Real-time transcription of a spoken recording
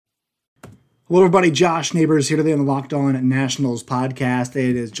Hello, everybody. Josh Neighbors here today on the Locked On Nationals podcast.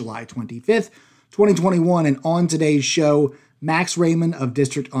 It is July 25th, 2021, and on today's show, Max Raymond of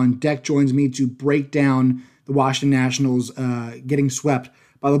District on Deck joins me to break down the Washington Nationals getting swept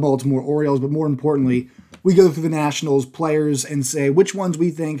by the Baltimore Orioles. But more importantly, we go through the Nationals players and say which ones we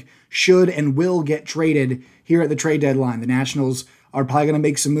think should and will get traded here at the trade deadline. The Nationals are probably going to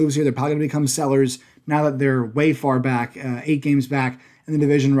make some moves here. They're probably going to become sellers now that they're way far back, 8 games back in the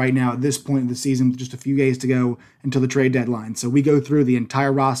division right now at this point of the season with just a few days to go until the trade deadline. So we go through the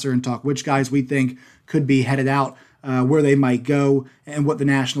entire roster and talk which guys we think could be headed out, where they might go, and what the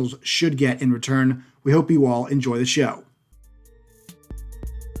Nationals should get in return. We hope you all enjoy the show.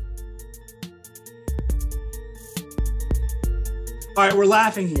 All right, we're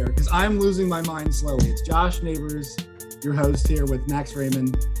laughing here because I'm losing my mind slowly. It's Josh Neighbors, your host here with Max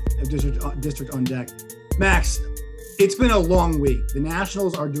Raymond of District on Deck. Max, it's been a long week. The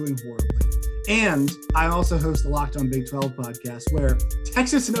Nationals are doing horribly. And I also host the Locked On Big 12 podcast where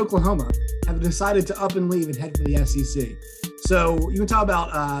Texas and Oklahoma have decided to up and leave and head for the SEC. So you can talk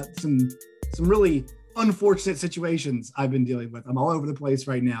about some really unfortunate situations I've been dealing with. I'm all over the place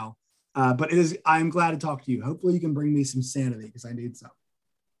right now. But I'm glad to talk to you. Hopefully you can bring me some sanity because I need some.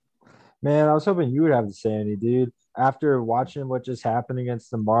 Man, I was hoping you would have the sanity, dude. After watching what just happened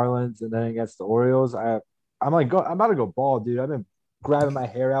against the Marlins and then against the Orioles, I'm about to go bald, dude. I've been grabbing my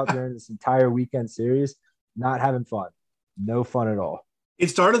hair out during this entire weekend series, not having fun. No fun at all. It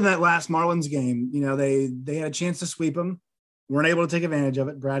started in that last Marlins game. You know, they had a chance to sweep them, weren't able to take advantage of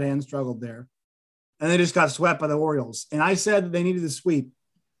it. Brad Hand struggled there. And they just got swept by the Orioles. And I said that they needed to sweep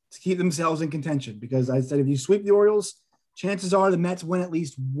to keep themselves in contention because I said if you sweep the Orioles, chances are the Mets win at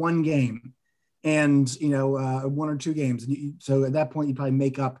least one game and, one or two games. And so at that point, you probably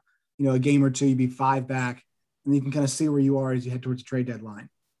make up, a game or two, you'd be 5 back. And you can kind of see where you are as you head towards the trade deadline.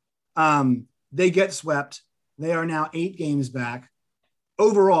 They get swept. They are now 8 games back.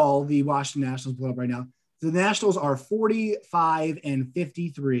 Overall, the Washington Nationals blow up right now. The Nationals are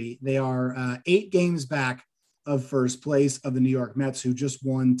 45-53. They are 8 games back of first place of the New York Mets, who just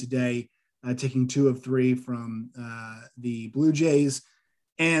won today, taking 2 of 3 from the Blue Jays.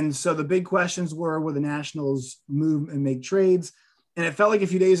 And so the big questions were, will the Nationals move and make trades? And it felt like a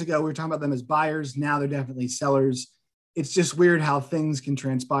few days ago, we were talking about them as buyers. Now they're definitely sellers. It's just weird how things can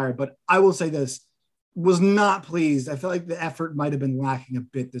transpire. But I will say this, was not pleased. I feel like the effort might have been lacking a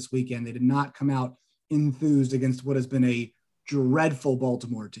bit this weekend. They did not come out enthused against what has been a dreadful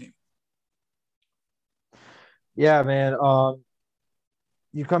Baltimore team. Yeah, man.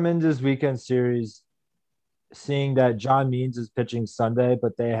 You come into this weekend series seeing that John Means is pitching Sunday,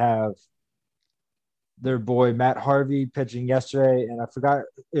 but they have their boy Matt Harvey pitching yesterday, and I forgot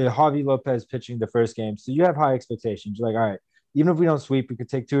Javi Lopez pitching the first game. So you have high expectations. You're like, all right, even if we don't sweep, we could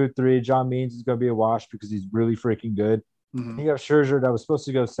take 2 or 3. John Means is going to be a wash because he's really freaking good. Mm-hmm. You have Scherzer that was supposed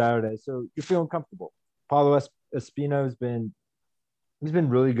to go Saturday, so you're feeling comfortable. Paulo Espino has been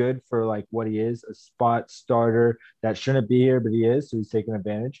really good for like what he is, a spot starter that shouldn't be here, but he is, so he's taking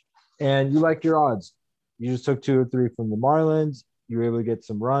advantage. And you like your odds. You just took 2 or 3 from the Marlins. You were able to get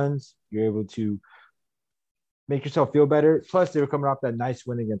some runs. You're able to make yourself feel better. Plus, they were coming off that nice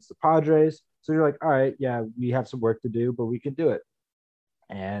win against the Padres. So you're like, all right, yeah, we have some work to do, but we can do it.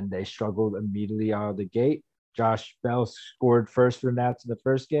 And they struggled immediately out of the gate. Josh Bell scored first for the Nats in the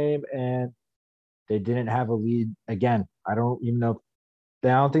first game, and they didn't have a lead again. I don't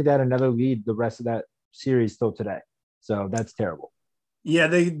think they had another lead the rest of that series till today. So that's terrible. Yeah,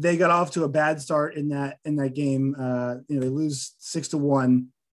 they got off to a bad start in that game. They lose 6-1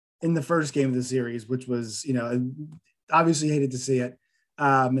 in the first game of the series, which was, obviously hated to see it.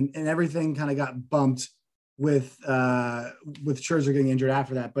 And everything kind of got bumped with Scherzer getting injured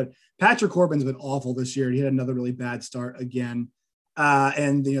after that. But Patrick Corbin's been awful this year. He had another really bad start again.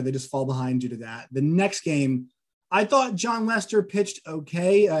 And they just fall behind due to that. The next game, I thought John Lester pitched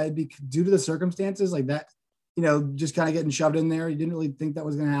okay, due to the circumstances like that, just kind of getting shoved in there. He didn't really think that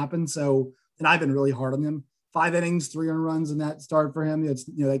was going to happen. So, and I've been really hard on him. 5 innings, 3 earned runs in that start for him. It's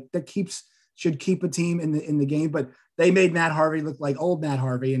that should keep a team in the game. But they made Matt Harvey look like old Matt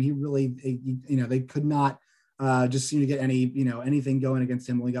Harvey, and he really, they could not just seem to get anything going against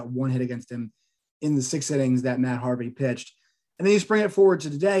him. Only got 1 hit against him in the 6 innings that Matt Harvey pitched. And then you spring it forward to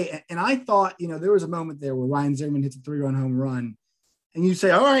today. And I thought, there was a moment there where Ryan Zimmerman hits a 3-run home run. And you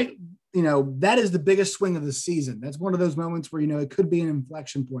say, all right, that is the biggest swing of the season. That's one of those moments where, it could be an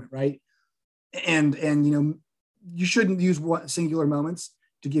inflection point, right? And you shouldn't use singular moments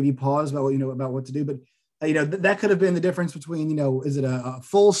to give you pause about what to do. But that could have been the difference between, is it a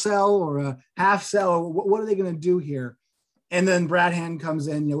full sell or a half sell? Or what are they going to do here? And then Brad Hand comes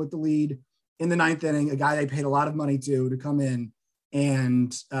in, with the lead in the ninth inning, a guy they paid a lot of money to come in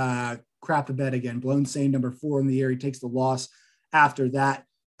and crap the bed again. Blown sane number 4 in the year. He takes the loss after that.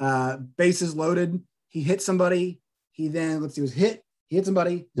 Bases loaded. He hit somebody. He then, was hit. He hit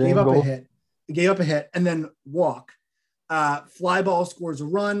somebody, gave up a hit, and then walk. Fly ball scores a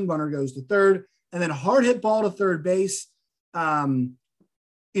run. Runner goes to third, and then hard hit ball to third base. In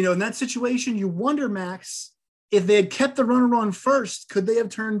that situation, you wonder, Max, if they had kept the runner on first, could they have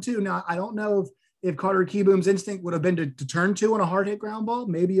turned 2? Now, I don't know if Carter Kieboom's instinct would have been to turn 2 on a hard hit ground ball.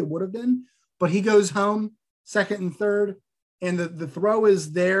 Maybe it would have been, but he goes home second and third, and the throw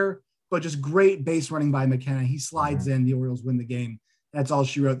is there, but just great base running by McKenna. He slides in. The Orioles win the game. That's all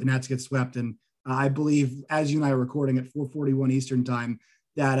she wrote. The Nats get swept. And I believe, as you and I are recording at 4:41 Eastern time,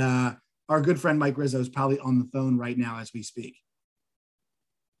 that our good friend Mike Rizzo is probably on the phone right now as we speak.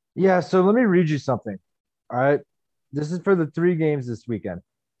 Yeah, so let me read you something. All right. This is for the 3 games this weekend.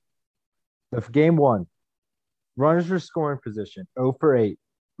 Game 1, runners for scoring position, 0 for 8.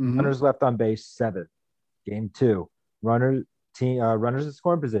 Runners left on base, 7. Game 2, runners in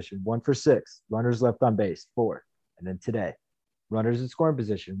scoring position, 1 for 6. Runners left on base, 4. And then today, runners in scoring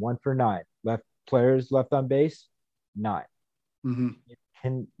position, 1 for 9. Players left on base, 9.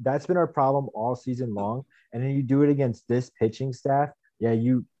 And that's been our problem all season long. And then you do it against this pitching staff. Yeah,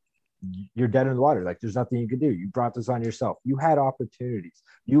 you're dead in the water. Like, there's nothing you can do. You brought this on yourself. You had opportunities.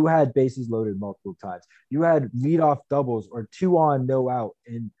 You had bases loaded multiple times. You had leadoff doubles or 2 on, no out,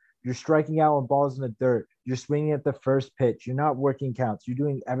 and you're striking out on balls in the dirt. You're swinging at the first pitch. You're not working counts. You're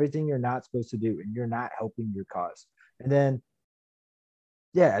doing everything you're not supposed to do, and you're not helping your cause. And then,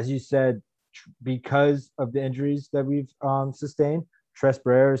 yeah, as you said, because of the injuries that we've sustained, Tres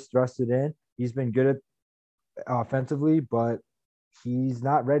Barrera has thrusted in. He's been good at offensively, but he's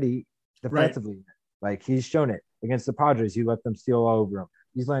not ready defensively. Right. Like, he's shown it against the Padres. He let them steal all over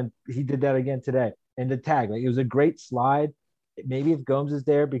him. He did that again today. And the tag, like, it was a great slide. Maybe if Gomes is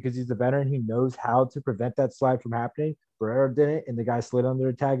there because he's a veteran, he knows how to prevent that slide from happening. Barrera didn't, and the guy slid under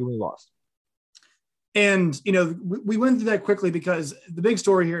a tag, and we lost. And, we went through that quickly because the big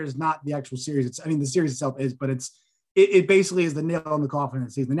story here is not the actual series. The series itself is, but it basically is the nail in the coffin of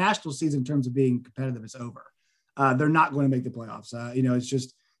the season. The national season, in terms of being competitive, is over. They're not going to make the playoffs. It's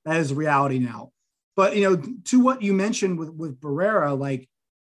just, that is reality now. But, to what you mentioned with Barrera, like,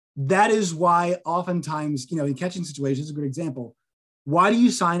 that is why oftentimes, in catching situations, a good example. Why do you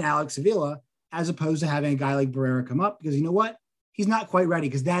sign Alex Avila as opposed to having a guy like Barrera come up? Because you know what? He's not quite ready,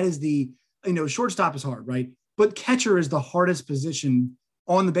 because that is shortstop is hard, right? But catcher is the hardest position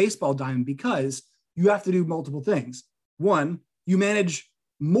on the baseball diamond because you have to do multiple things. One, you manage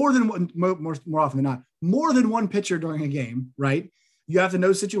more than one, more often than not, more than one pitcher during a game, right? You have to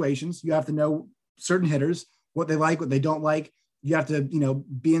know situations. You have to know certain hitters, what they like, what they don't like. You have to,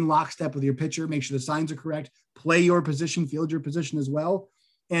 be in lockstep with your pitcher, make sure the signs are correct, play your position, field your position as well.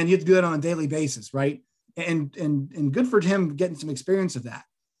 And you have to do that on a daily basis, right? And good for him getting some experience of that.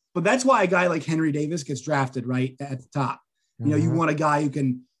 But that's why a guy like Henry Davis gets drafted right at the top. You want a guy who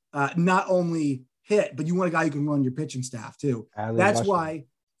can not only hit, but you want a guy who can run your pitching staff too. Adley that's Rutschman. Why,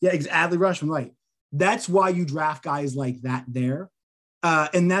 Adley Rutschman, right? That's why you draft guys like that there.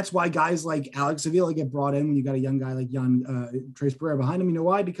 And that's why guys like Alex Avila get brought in when you got a young guy like Tres Barrera behind him. You know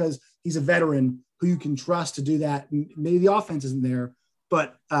why? Because he's a veteran who you can trust to do that. Maybe the offense isn't there,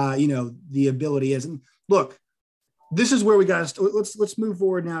 but the ability is. And look, this is where we got to. Let's move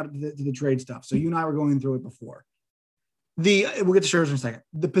forward now to the trade stuff. So you and I were going through it before. We'll get to Scherzer in a second.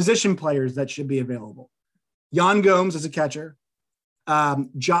 The position players that should be available. Yan Gomes as a catcher.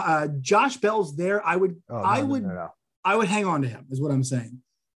 Josh Bell's there. I would hang on to him, is what I'm saying.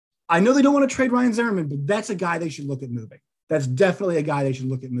 I know they don't want to trade Ryan Zimmerman, but that's a guy they should look at moving. That's definitely a guy they should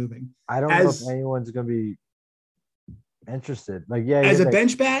look at moving. I don't know if anyone's going to be interested. As a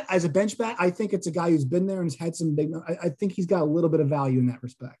bench bat, I think it's a guy who's been there and has had some big. I think he's got a little bit of value in that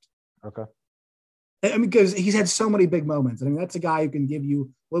respect. Okay. Because he's had so many big moments. That's a guy who can give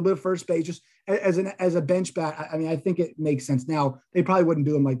you a little bit of first base just as a bench bat. I think it makes sense. Now, they probably wouldn't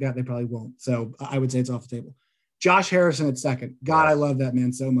do him like that. They probably won't. So I would say it's off the table. Josh Harrison at second. God, yes. I love that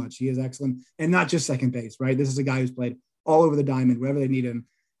man so much. He is excellent. And not just second base, right? This is a guy who's played all over the diamond, wherever they need him.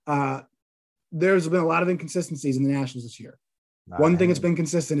 There's been a lot of inconsistencies in the Nationals this year. One thing that's been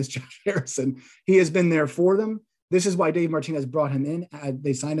consistent is Josh Harrison. He has been there for them. This is why Dave Martinez brought him in.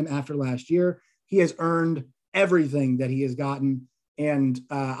 They signed him after last year. He has earned everything that he has gotten. And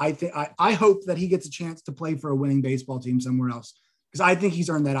I hope that he gets a chance to play for a winning baseball team somewhere else, because I think he's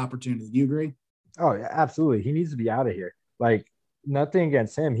earned that opportunity. Do you agree? Oh, yeah, absolutely. He needs to be out of here. Like, nothing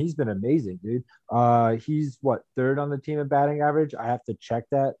against him. He's been amazing, dude. He's what, third on the team in batting average? I have to check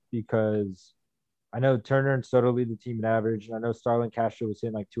that because I know Turner and Soto lead the team in average, and I know Starlin Castro was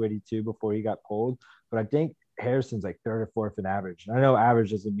hitting like 282 before he got pulled, but I think Harrison's like third or fourth in average. And I know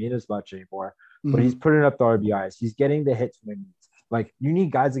average doesn't mean as much anymore, but he's putting up the RBIs. He's getting the hits when he needs. Like, you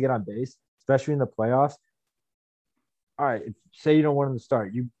need guys to get on base, especially in the playoffs. All right, say you don't want him to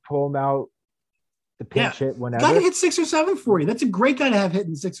start. You pull him out, the pinch hit whenever. Guy can hit 6 or 7 for you. That's a great guy to have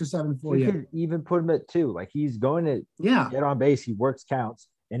hitting 6 or 7 for you. You could even put him at 2. Like, he's going to get on base. He works counts.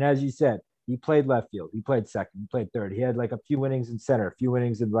 And as you said, he played left field. He played second. He played third. He had like a few innings in center, a few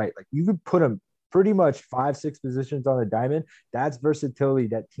innings in right. Like, you could put him pretty much 5-6 positions on the diamond. That's versatility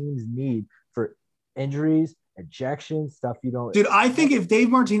that teams need for injuries, ejections, stuff you don't. Dude, I think if Dave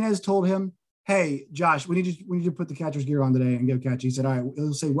Martinez told him, "Hey, Josh, we need you to put the catcher's gear on today and go catch," he said, "All right."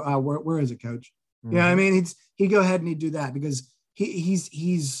 He'll say, "Where is it, coach?" You know what I mean? He'd go ahead and he'd do that because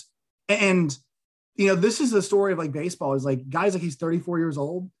he's and you know, this is the story of like baseball is like guys like he's 34 years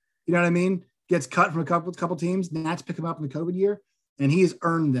old. You know what I mean? Gets cut from a couple teams. Nats pick him up in the COVID year, and he has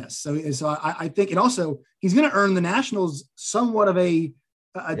earned this. So I think, and also he's going to earn the Nationals somewhat of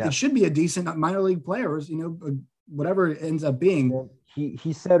it should be a decent minor league player, you know, whatever it ends up being.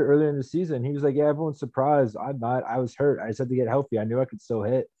 He said earlier in the season, he was like, "Yeah, everyone's surprised. I'm not. I was hurt. I just had to get healthy. I knew I could still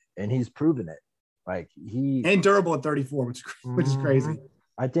hit," and he's proven it. Like and durable at 34, which is crazy.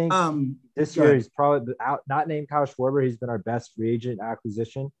 I think this year he's probably not named Kyle Schwarber. He's been our best free agent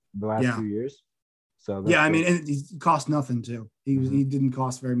acquisition in the last few years. So I mean, and he cost nothing too. He didn't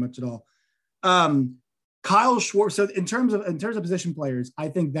cost very much at all. Kyle Schwarber. So in terms of position players, I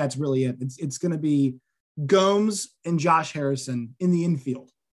think that's really it. It's going to be Gomes and Josh Harrison in the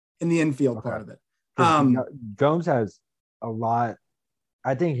infield part of it. Gomes has a lot.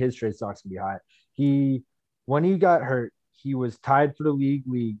 I think his trade stock's gonna be high. When he got hurt, he was tied for the league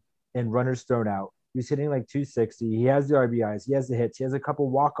in runners thrown out. He was hitting like 260. He has the RBIs. He has the hits. He has a couple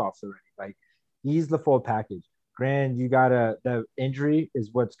walk-offs already. Like, he's the full package. Granted, the injury is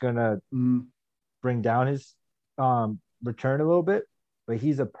what's gonna bring down his return a little bit. But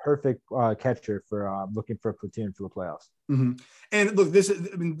he's a perfect catcher for looking for a platoon for the playoffs. And look,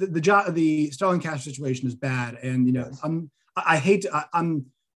 the Starlin Castro situation is bad, and you know, I'm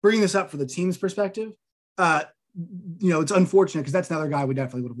bringing this up for the team's perspective. You know, it's unfortunate because that's another guy we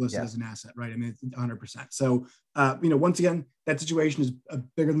definitely would have listed as an asset, right? I mean, it's 100%. So, you know, once again, that situation is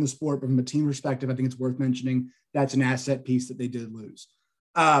bigger than the sport, but from a team perspective, I think it's worth mentioning that's an asset piece that they did lose.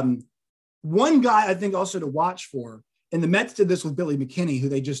 One guy I think also to watch for, and the Mets did this with Billy McKinney, who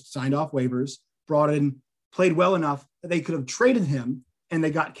they just signed off waivers, brought in, played well enough that they could have traded him and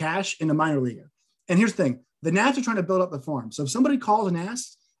they got cash in a minor leaguer. And here's the thing, the Nats are trying to build up the farm. So if somebody calls and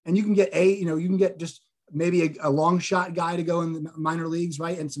asks, and you can get just maybe a long shot guy to go in the minor leagues,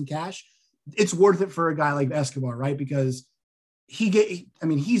 right? And some cash, it's worth it for a guy like Escobar, right? Because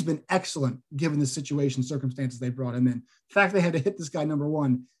he's been excellent given the situation, circumstances they brought him in. The fact they had to hit this guy number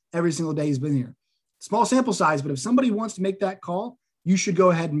one every single day he's been here. Small sample size, but if somebody wants to make that call, you should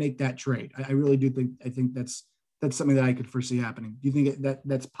go ahead and make that trade. I really do think, that's something that I could foresee happening. Do you think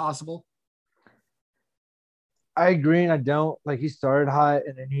that's possible? I agree, and I don't. Like, he started hot,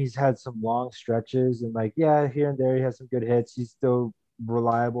 and then he's had some long stretches, and like, yeah, here and there he has some good hits. He's still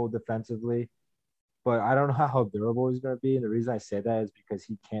reliable defensively, but I don't know how durable he's going to be. And the reason I say that is because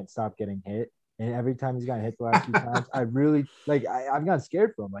he can't stop getting hit, and every time he's gotten hit the last few times, I really I've gotten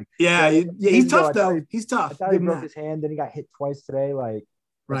scared for him. Like, he's tough though. He's tough. I thought he broke his hand, then he got hit twice today. Like,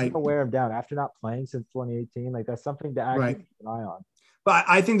 right, gonna wear him down after not playing since 2018. Like, that's something to actually keep an eye on. But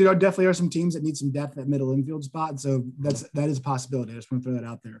I think there definitely are some teams that need some depth at middle infield spot. So that is a possibility. I just want to throw that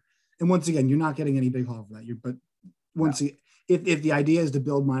out there. And once again, you're not getting any big haul for that. But again, if the idea is to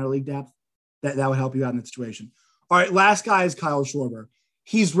build minor league depth, that would help you out in that situation. All right, last guy is Kyle Schwarber.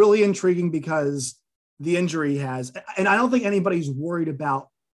 He's really intriguing because the injury has, and I don't think anybody's worried about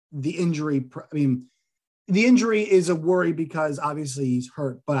the injury. I mean, the injury is a worry because obviously he's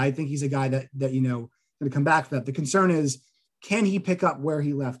hurt, but I think he's a guy that going to come back for that. The concern is, can he pick up where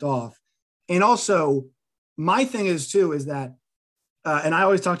he left off? And also, my thing is that, and I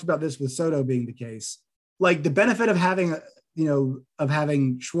always talked about this with Soto being the case, like the benefit of having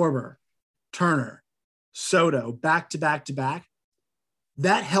Schwarber, Turner, Soto back to back to back,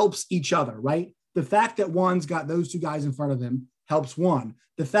 that helps each other, right? The fact that one's got those two guys in front of him helps one.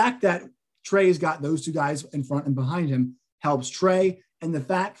 The fact that Trey's got those two guys in front and behind him helps Trey. And the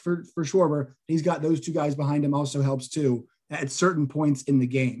fact for Schwarber, he's got those two guys behind him also helps too at certain points in the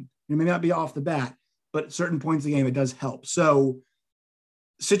game. It may not be off the bat, but at certain points in the game, it does help. So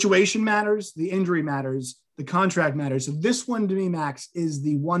situation matters. The injury matters. the contract matters. So this one to me, Max, is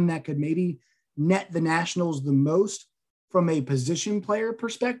the one that could maybe net the Nationals the most from a position player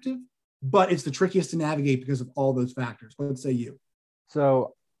perspective, but it's the trickiest to navigate because of all those factors. Let's say you.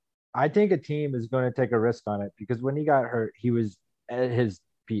 So I think a team is going to take a risk on it because when he got hurt, he was at his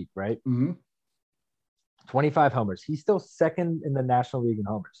peak, right? Mm-hmm. 25 homers. He's still second in the National League in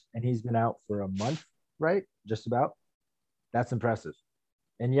homers, and he's been out for a month, right? Just about. That's impressive.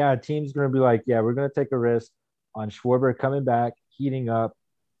 And yeah, a team's going to be like, yeah, we're going to take a risk on Schwarber coming back, heating up,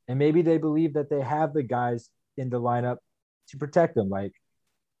 and maybe they believe that they have the guys in the lineup to protect them. Like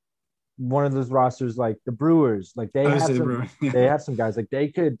one of those rosters, like the Brewers, like they have some guys like they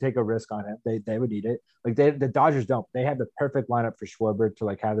could take a risk on him. They would eat it. Like the Dodgers don't. They have the perfect lineup for Schwarber to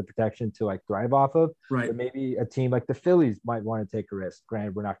like have the protection to like thrive off of. Right. But maybe a team like the Phillies might want to take a risk.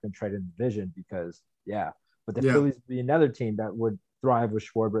 Granted, we're not going to trade in the division because but the Phillies would be another team that would thrive with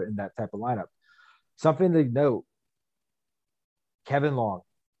Schwarber in that type of lineup. Something to note: Kevin Long.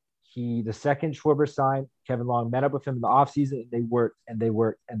 The second Schwarber signed, Kevin Long met up with him in the offseason, and they worked and they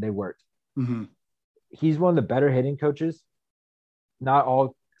worked and they worked. Mm-hmm. He's one of the better hitting coaches. Not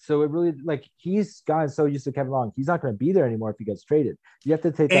all. So it really like he's gotten so used to Kevin Long. He's not going to be there anymore if he gets traded. You have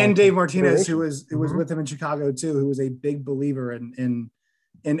to take and Dave Martinez, who was with him in Chicago too, who was a big believer in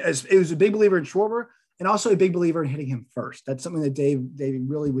it was a big believer in Schwarber and also a big believer in hitting him first. That's something that Dave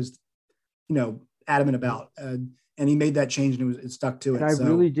really was, adamant about. And he made that change and it stuck to it. And I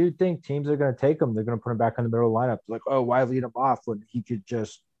really do think teams are going to take him. They're going to put him back in the middle of the lineup. Like, oh, why lead him off when he could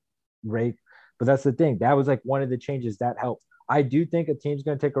just rake? But that's the thing. That was like one of the changes that helped. I do think a team's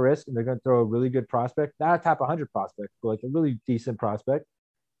going to take a risk and they're going to throw a really good prospect, not a top 100 prospect, but like a really decent prospect.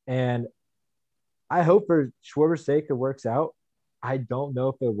 And I hope for Schwarber's sake it works out. I don't know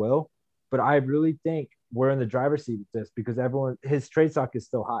if it will, but I really think we're in the driver's seat with this because his trade stock is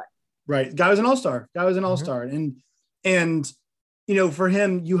still high. Right. Guy was an all-star. Mm-hmm. And for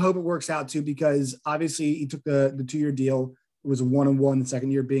him, you hope it works out too, because obviously he took the 2-year deal. It was a 1-1, the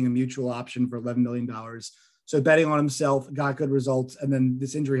second year being a mutual option for $11 million. So betting on himself, got good results. And then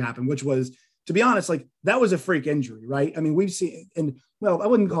this injury happened, which was, to be honest, like that was a freak injury, right? I mean, we've seen, I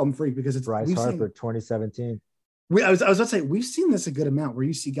wouldn't call him freak because it's Bryce Harper, 2017. I was about to say, we've seen this a good amount where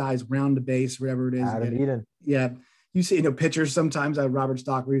you see guys round the base, whatever it is. Adam Eaton. Yeah. You see, pitchers sometimes. Robert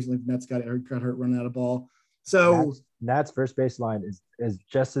Stock recently, Mets got hurt running out of ball. So Nats first baseline is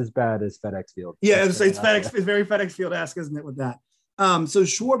just as bad as FedEx Field. Yeah, it's FedEx. It's very FedEx Field-esque, isn't it? With that. So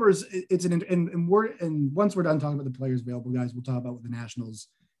Schwarber's, and once we're done talking about the players available, guys, we'll talk about what the Nationals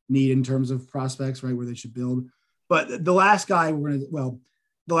need in terms of prospects, right, where they should build. But the last guy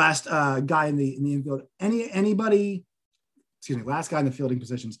the last guy in the infield, last guy in the fielding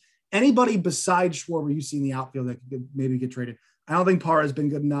positions. Anybody besides Schwarber you see in the outfield that could maybe get traded? I don't think Parra has been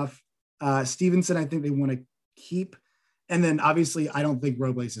good enough. Stevenson, I think they want to keep. And then obviously I don't think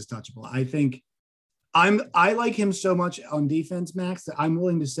Robles is touchable. I think I like him so much on defense, Max, that I'm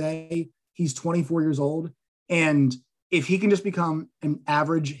willing to say he's 24 years old. And if he can just become an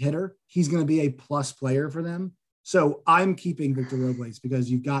average hitter, he's going to be a plus player for them. So I'm keeping Victor Robles because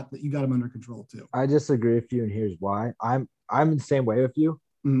you got him under control too. I disagree with you, and here's why. I'm the same way with you.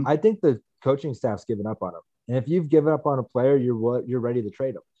 Mm-hmm. I think the coaching staff's given up on him. And if you've given up on a player, you're ready to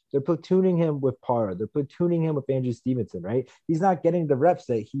trade him. They're platooning him with Parra. They're platooning him with Andrew Stevenson, right? He's not getting the reps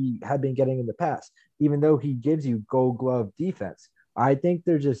that he had been getting in the past, even though he gives you gold glove defense. I think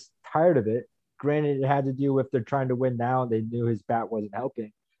they're just tired of it. Granted, it had to do with they're trying to win now, and they knew his bat wasn't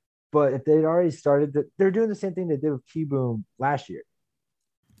helping. But if they'd already started, they're doing the same thing they did with T-Boom last year.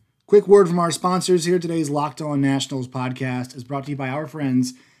 Quick word from our sponsors here. Today's Locked On Nationals podcast is brought to you by our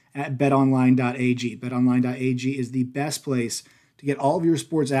friends at betonline.ag. Betonline.ag is the best place to get all of your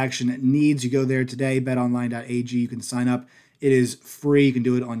sports action needs. You go there today, betonline.ag. You can sign up. It is free. You can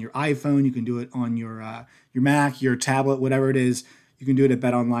do it on your iPhone. You can do it on your Mac, your tablet, whatever it is. You can do it at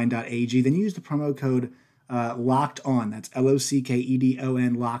betonline.ag. Then use the promo code Locked On. That's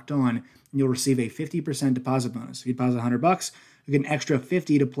LOCKEDON, Locked On, and you'll receive a 50% deposit bonus. If you deposit $100, you get an extra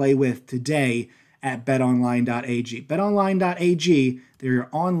 $50 to play with today at betonline.ag. Betonline.ag, they're your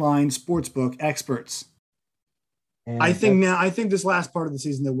online sportsbook experts. And I think this last part of the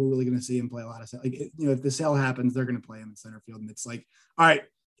season that we're really going to see him play a lot of stuff. Like, if the sale happens, they're going to play him in center field. And it's like, all right,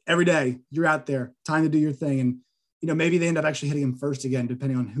 every day you're out there, time to do your thing. And, maybe they end up actually hitting him first again,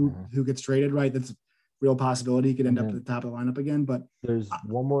 depending on who gets traded, right? That's a real possibility. He could end up at the top of the lineup again. But there's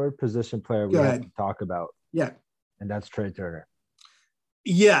one more position player we have to talk about. Yeah. And that's Trey Turner.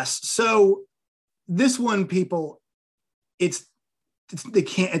 Yes. So this one, people, it's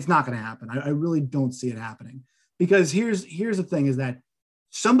not going to happen. I really don't see it happening. Because here's the thing is that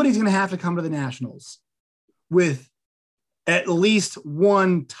somebody's going to have to come to the Nationals with at least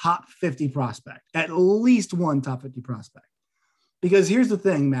one top 50 prospect, Because here's the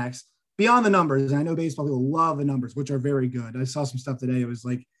thing, Max, beyond the numbers, and I know baseball people love the numbers, which are very good. I saw some stuff today. It was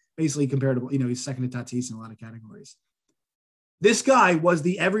like basically comparable. He's second to Tatis in a lot of categories. This guy was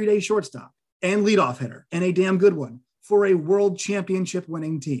the everyday shortstop and leadoff hitter, and a damn good one for a world championship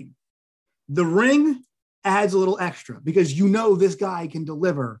winning team. The ring adds a little extra because this guy can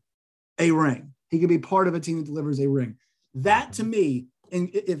deliver a ring. He can be part of a team that delivers a ring. That to me, and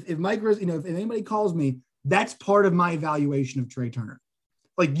if Mike, if anybody calls me, that's part of my evaluation of Trey Turner.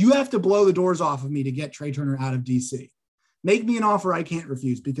 Like, you have to blow the doors off of me to get Trey Turner out of DC. Make me an offer I can't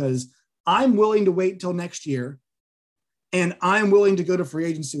refuse, because I'm willing to wait till next year, and I'm willing to go to free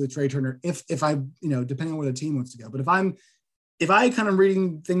agency with Trey Turner if I, depending on where the team wants to go. But if I kind of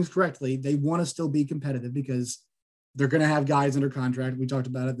reading things correctly, they want to still be competitive because they're going to have guys under contract. We talked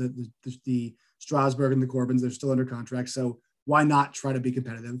about it, the Strasburg and the Corbins, they're still under contract. So why not try to be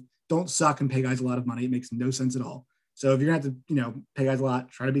competitive? Don't suck and pay guys a lot of money. It makes no sense at all. So if you're going to have to, pay guys a lot,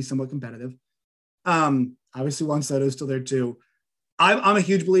 try to be somewhat competitive. Obviously Juan Soto is still there too. I'm a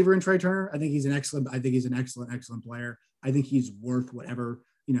huge believer in Trey Turner. I think he's an excellent player. I think he's worth whatever,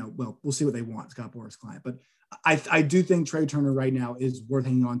 well, we'll see what they want, Scott Boras' client. But I do think Trey Turner right now is worth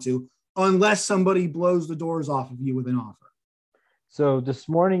hanging on to, unless somebody blows the doors off of you with an offer. So this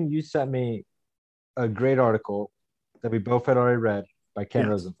morning you sent me a great article that we both had already read by Ken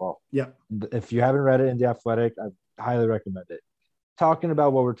Rosenthal. Yeah. If you haven't read it in The Athletic, I highly recommend it. Talking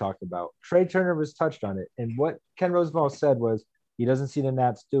about what we're talking about. Trey Turner was touched on it. And what Ken Rosenthal said was he doesn't see the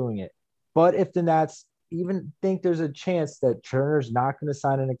Nats doing it. But if the Nats even think there's a chance that Turner's not going to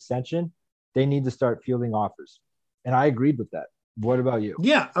sign an extension, they need to start fielding offers. And I agreed with that. What about you?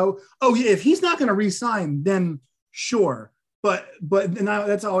 Yeah. Oh, yeah. If he's not going to re-sign, then sure. But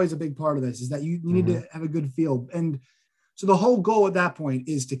that's always a big part of this, is that you need to have a good field. And so the whole goal at that point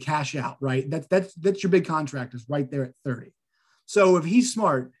is to cash out, right? That's your big contract, is right there at 30. So if he's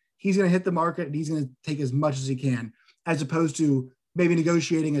smart, he's going to hit the market and he's going to take as much as he can, as opposed to maybe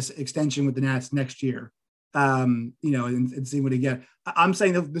negotiating an extension with the Nats next year, and seeing what he get. I'm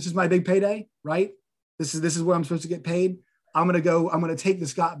saying that this is my big payday, right? This is where I'm supposed to get paid. I'm going to take the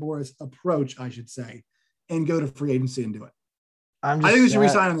Scott Boras approach, I should say, and go to free agency and do it. I think we should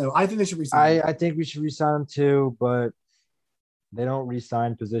re-sign him, though. I think they should re-sign him. I think we should re-sign him too, but they don't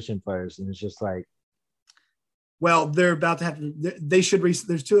re-sign position players, and it's just like, well, they're about to have to. They should.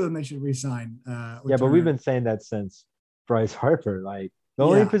 There's two of them they should re-sign. But we've been saying that since Bryce Harper. Like, the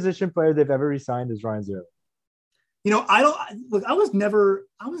only position player they've ever re-signed is Ryan Zerler. I was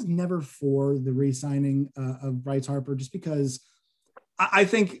never for the re-signing of Bryce Harper, just because I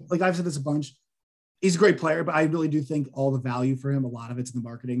think, like I've said this a bunch, he's a great player, but I really do think all the value for him, a lot of it's in the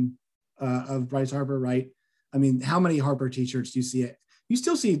marketing of Bryce Harper, right? I mean, how many Harper t-shirts do you see it? You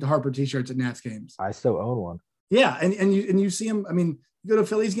still see the Harper t-shirts at Nats games. I still own one. Yeah, and you see him. I mean, you go to a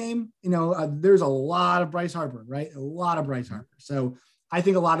Phillies game, there's a lot of Bryce Harper, right? A lot of Bryce Harper. So I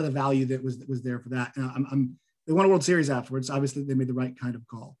think a lot of the value that was there for that. They won a World Series afterwards. Obviously, they made the right kind of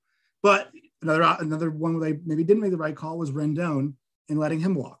call. But another one where they maybe didn't make the right call was Rendon and letting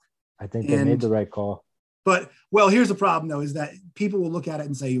him walk. I think they made the right call. But, well, here's the problem, though, is that people will look at it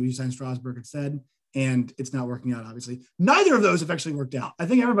and say, you signed Strasburg instead, and it's not working out, obviously. Neither of those have actually worked out. I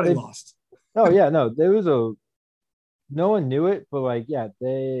think everybody lost. Oh, yeah, no. There was no one knew it, but,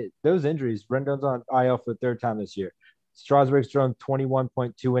 those injuries, Rendon's on IL for the third time this year. Strasburg's thrown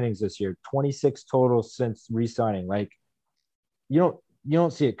 21.2 innings this year, 26 total since re-signing. You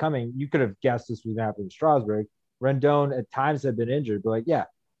don't see it coming. You could have guessed this was going to happen with Strasburg. Rendon at times have been injured, but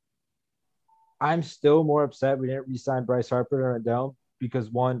I'm still more upset we didn't re-sign Bryce Harper and Rendon, because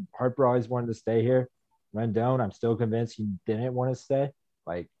one, Harper always wanted to stay here. Rendon, I'm still convinced he didn't want to stay.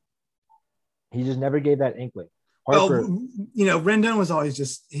 He just never gave that inkling. Harper, Rendon was always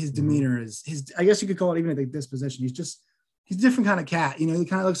just, his demeanor is I guess you could call it even a disposition. He's a different kind of cat. He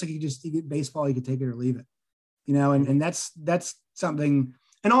kind of looks like he get baseball, he could take it or leave it. And that's something.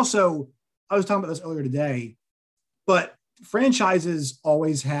 And also, I was talking about this earlier today, but franchises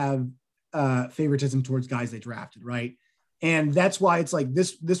always have favoritism towards guys they drafted, right? And that's why it's like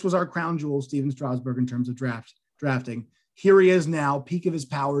this was our crown jewel, Steven Strasburg, in terms of drafting. Here he is now, peak of his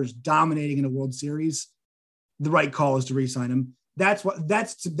powers, dominating in a World Series. The right call is to re-sign him.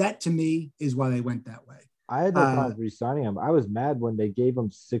 That to me is why they went that way. I had no problem re-signing him. I was mad when they gave him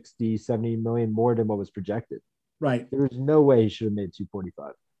 60, 70 million more than what was projected. Right. There was no way he should have made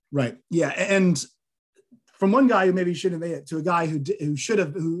 245. Right. Yeah. And from one guy who maybe shouldn't have made it to a guy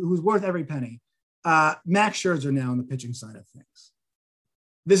who was worth every penny. Max Scherzer now on the pitching side of things.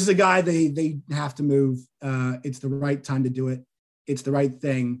 this is a guy they have to move. It's the right time to do it. It's the right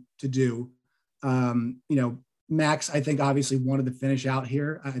thing to do. Max, I think, obviously wanted to finish out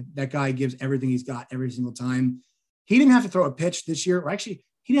here. That guy gives everything he's got every single time. He didn't have to throw a pitch this year, or actually,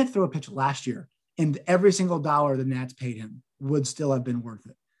 he didn't have to throw a pitch last year. And every single dollar the Nats paid him would still have been worth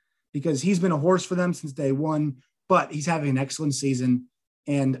it because he's been a horse for them since day one, but he's having an excellent season.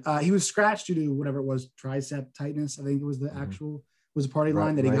 And he was scratched due to whatever it was, tricep tightness. I think it was the actual, was a party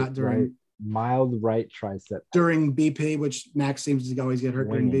line that he got during mild right tricep during BP, which Max seems to always get hurt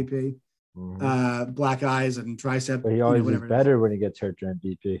during BP. Black eyes and tricep. But he always is better when he gets hurt during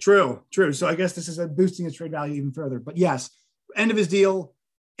BP. True. So I guess this is boosting his trade value even further. But yes, end of his deal.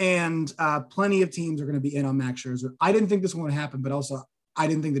 And plenty of teams are going to be in on Max Scherzer. I didn't think this one would happen, but also I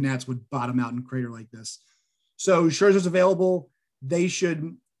didn't think the Nats would bottom out and crater like this. So Scherzer's available. They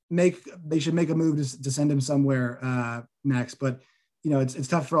should make a move to send him somewhere, Max. But it's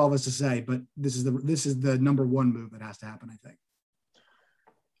tough for all of us to say. But this is the number one move that has to happen, I think.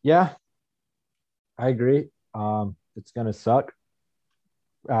 Yeah, I agree. It's gonna suck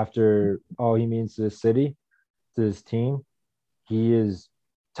after all he means to the city, to his team. He is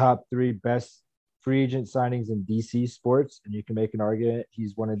top 3 best free agent signings in DC sports, and you can make an argument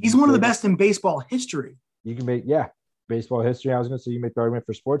he's one of the best in baseball history. You can make baseball history. I was going to say you make the argument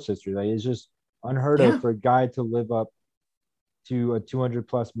for sports history. Like, it's just unheard of for a guy to live up to a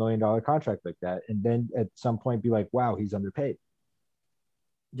 $200+ million contract like that, and then at some point be like, "Wow, he's underpaid."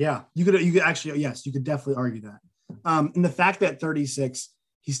 Yeah, you could actually, yes, you could definitely argue that. And the fact that 36,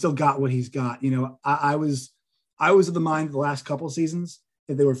 he still got what he's got. I was of the mind the last couple of seasons,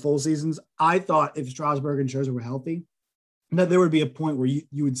 if they were full seasons, I thought if Strasburg and Scherzer were healthy, that there would be a point where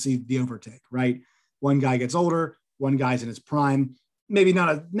you would see the overtake, right? One guy gets older, one guy's in his prime, maybe not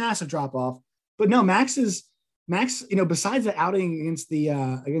a massive drop off, but no, Max, besides the outing against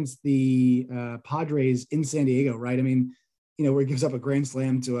the Padres in San Diego, right? I mean, where he gives up a grand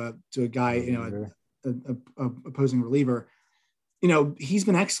slam to a guy, a opposing reliever, he's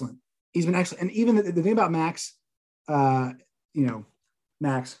been excellent. And even the thing about Max,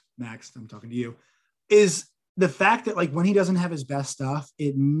 Max, I'm talking to you, is the fact that like when he doesn't have his best stuff,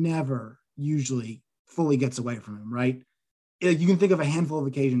 it never usually fully gets away from him, right? You can think of a handful of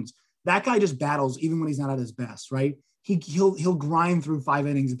occasions. That guy just battles even when he's not at his best, right? He'll grind through 5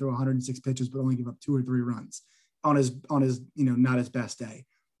 innings and throw 106 pitches, but only give up 2 or 3 runs on his not his best day.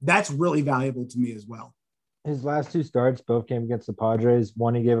 That's really valuable to me as well. His last 2 starts both came against the Padres.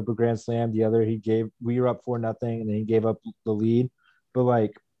 One he gave up a grand slam. The other we were up 4-0, and then he gave up the lead. But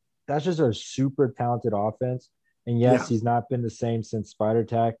like, that's just a super talented offense. And yes, he's not been the same since Spider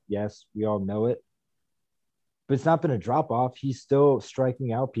Tack. Yes, we all know it. But it's not been a drop off. He's still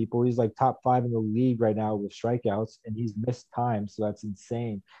striking out people. He's like top 5 in the league right now with strikeouts, and he's missed time. So that's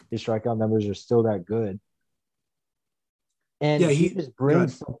insane. His strikeout numbers are still that good. And he just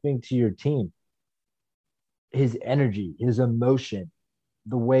brings something to your team. His energy, his emotion,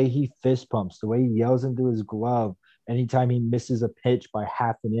 the way he fist pumps, the way he yells into his glove anytime he misses a pitch by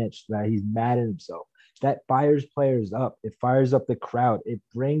half an inch, that he's mad at himself. That fires players up. It fires up the crowd. It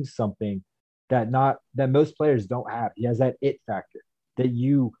brings something that most players don't have. He has that it factor that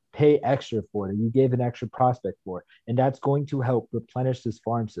you pay extra for, that you gave an extra prospect for, and that's going to help replenish this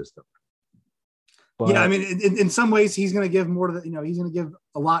farm system. But, I mean, in some ways, he's going to give more to he's going to give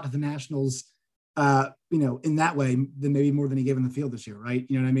a lot to the Nationals, in that way than maybe more than he gave in the field this year, right?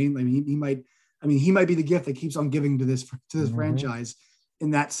 You know what I mean? I mean, he might be the gift that keeps on giving to this franchise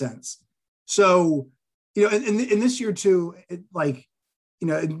in that sense. So, in this year too,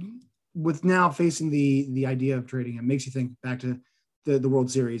 with now facing the idea of trading him, makes you think back to the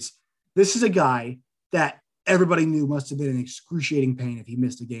World Series. This is a guy that everybody knew must have been in excruciating pain if he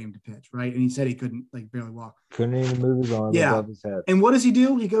missed a game to pitch, right? And he said he couldn't barely walk. Couldn't even move his arm above his head. And what does he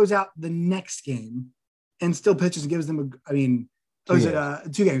do? He goes out the next game and still pitches and gives them 2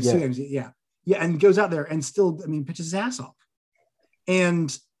 games. Yeah. And goes out there and still, pitches his ass off.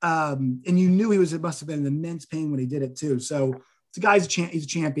 And you knew it must have been in immense pain when he did it too. So the guy's he's a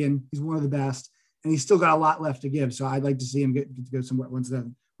champion. He's one of the best, and he's still got a lot left to give. So I'd like to see him get to go somewhere once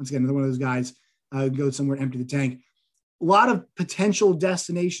again, another one of those guys go somewhere and empty the tank. A lot of potential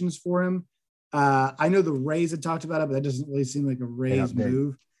destinations for him. I know the Rays had talked about it, but that doesn't really seem like a Rays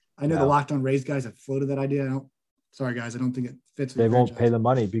move. I know the Locked On Rays guys have floated that idea. I don't think it fits. They won't pay the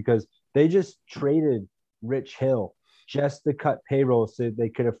money because they just traded Rich Hill just to cut payroll so they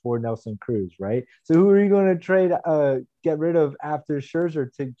could afford Nelson Cruz, right? So who are you going to trade, get rid of after Scherzer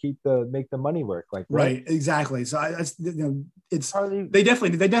to make the money work? Like, what? Right, exactly. So it's Charlie, they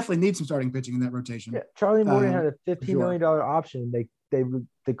definitely need some starting pitching in that rotation. yeah, Charlie Morton had a $15 million sure. option. They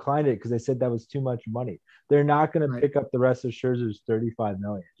declined it because they said that was too much money. They're not going to pick up the rest of Scherzer's $35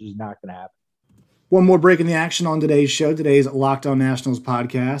 million. It's just not going to happen. One more break in the action on today's show. Today's Locked On Nationals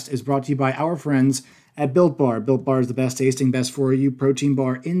podcast is brought to you by our friends at Built Bar. Built Bar is the best tasting, best for you protein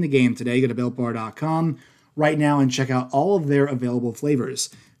bar in the game today. Go to BuiltBar.com right now and check out all of their available flavors.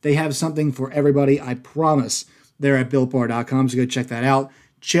 They have something for everybody, I promise. They're at BuiltBar.com, so go check that out.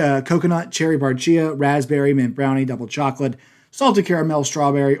 Coconut, cherry bar chia, raspberry, mint brownie, double chocolate, salted caramel,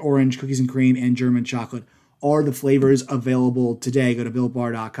 strawberry, orange, cookies and cream, and German chocolate are the flavors available today. Go to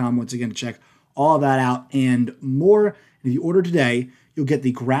BuiltBar.com once again to check all of that out and more. And if you order today, you'll get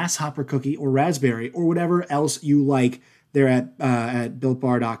the grasshopper cookie or raspberry or whatever else you like there at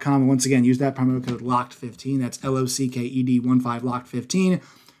BuiltBar.com. And once again, use that promo code LOCKED15. That's LOCKED15 LOCKED15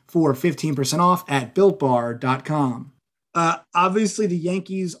 for 15% off at BuiltBar.com. Obviously, the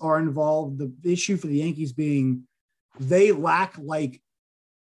Yankees are involved. The issue for the Yankees being they lack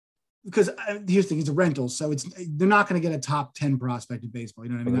because here's the thing, it's a rental, so they're not going to get a top 10 prospect in baseball.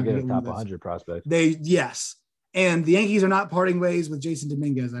 You know what I mean? They'll get a top 100 prospect. Yes. And the Yankees are not parting ways with Jason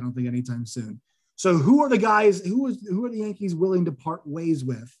Dominguez, I don't think, anytime soon. So who are the guys, who are the Yankees willing to part ways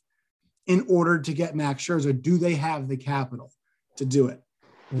with in order to get Max Scherzer? Do they have the capital to do it?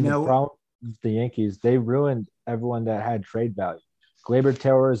 The problem with the Yankees, they ruined everyone that had trade value. Gleyber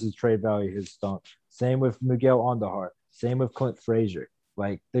Torres' trade value has stunk. Same with Miguel Andujar. Same with Clint Frazier.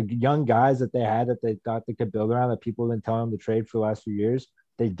 Like, the young guys that they had that they thought they could build around, that people have been telling them to trade for the last few years,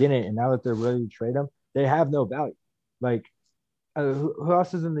 they didn't. And now that they're ready to trade them, they have no value. Like, who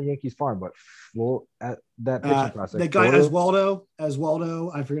else is in the Yankees farm? But that pitching process. That guy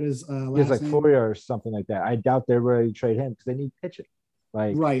Oswaldo, I forget his last name. Like Floria or something like that. I doubt they're ready to trade him because they need pitching.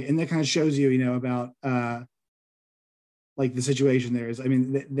 Like, right, and that kind of shows you, about like the situation there is. I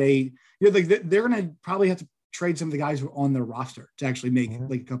mean, they're going to probably have to trade some of the guys who are on their roster to actually make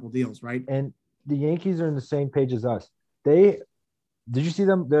like a couple deals, right? And the Yankees are on the same page as us. Did you see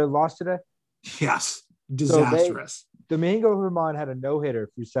them? They lost today. Yes, disastrous. So Domingo Germán had a no-hitter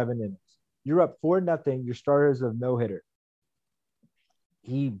through 7 innings. You're up 4-0. Your starter's a no-hitter.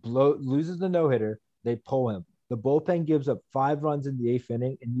 He loses the no-hitter. They pull him. The bullpen gives up 5 runs in the 8th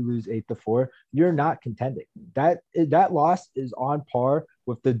inning, and you lose 8-4. You're not contending. That loss is on par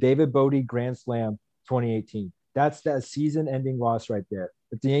with the David Bodie Grand Slam 2018. That's that season-ending loss right there.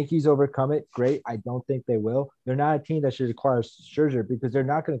 If the Yankees overcome it, great. I don't think they will. They're not a team that should acquire Scherzer because they're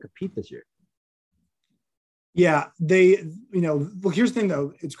not going to compete this year. Yeah, look, here's the thing,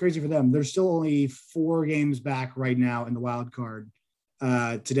 though. It's crazy for them. They're still only 4 games back right now in the wild card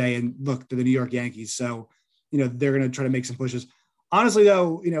today. And look, to the New York Yankees. So, they're going to try to make some pushes. Honestly,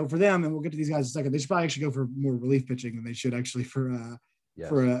 though, for them, and we'll get to these guys in a second, they should probably actually go for more relief pitching than they should actually for a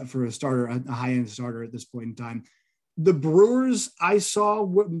starter, a high-end starter at this point in time. The Brewers, I saw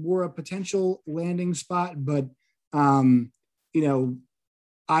were a potential landing spot, but, they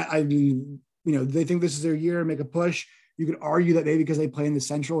think this is their year to make a push. You could argue that maybe because they play in the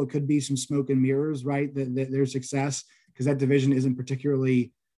Central, it could be some smoke and mirrors, right? That their success, because that division isn't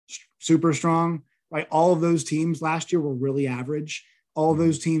particularly super strong, right? All of those teams last year were really average. All of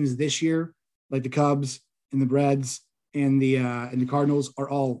those teams this year, like the Cubs and the Reds and the Cardinals, are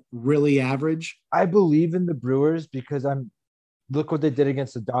all really average. I believe in the Brewers because look what they did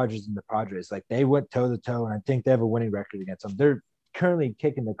against the Dodgers and the Padres. Like, they went toe to toe, and I think they have a winning record against them. They're currently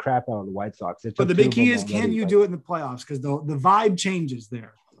kicking the crap out of the White Sox. But the big key is, can you do it in the playoffs? Because the vibe changes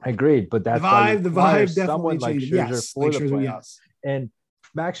there. Agreed, but that's the vibe definitely changes. Like Scherzer for the playoffs. Yes. And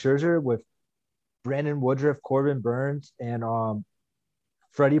Max Scherzer with Brandon Woodruff, Corbin Burns, and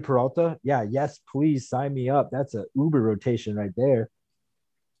Freddie Peralta. Yeah, yes, please sign me up. That's a Uber rotation right there.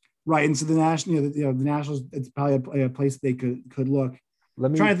 Right, and so the Nationals, it's probably a place they could look.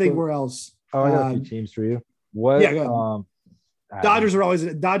 I'm trying to think where else. Oh, I got a few teams for you. What? Yeah, Dodgers are always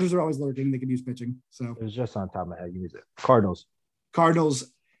lurking. They could use pitching. So it was just on top of my head. Use it. Cardinals.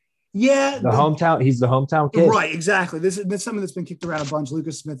 Yeah, hometown. He's the hometown kid. Right, exactly. This is something that's been kicked around a bunch.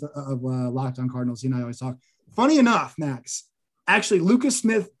 Lucas Smith of Locked On Cardinals. He and I always talk. Funny enough, Max, actually, Lucas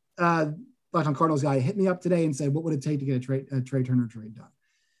Smith, Locked On Cardinals guy, hit me up today and said, "What would it take to get a Trey Turner trade done?"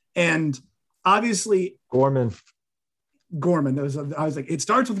 And obviously, Gorman. I was like, it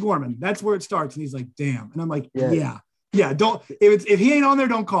starts with Gorman. That's where it starts. And he's like, "Damn." And I'm like, yeah. Don't if he ain't on there,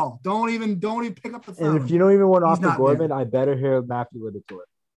 don't call. Don't even pick up the phone. And if you don't even want off the Gorman, I better hear Matthew Liberatore.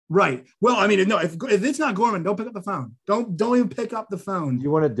 Right. Well, I mean, no, if it's not Gorman, don't pick up the phone. Don't even pick up the phone. You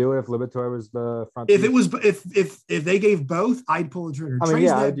want to do it if Liberatore was the front? If it was, if they gave both, I'd pull the trigger. I mean,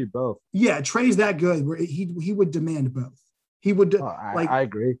 I would do both. Yeah, Trey's that good where he would demand both. He would I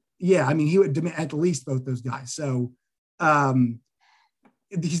agree. Yeah, I mean, he would demand at least both those guys. So,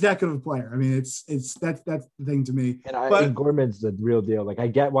 he's that good of a player. I mean, that's the thing to me. And Gorman's the real deal. Like, I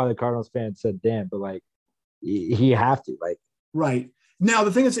get why the Cardinals fans said, "Damn," but like, he have to like. Right. Now,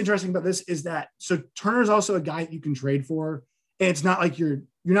 the thing that's interesting about this is that so Turner's also a guy that you can trade for, and it's not like you're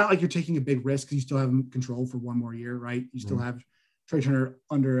not like you're taking a big risk because you still have him control for one more year, right? You still have Trey Turner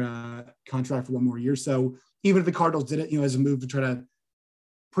under contract for one more year. So even if the Cardinals did it, as a move to try to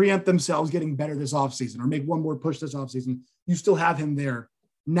preempt themselves getting better this offseason or make one more push this offseason, you still have him there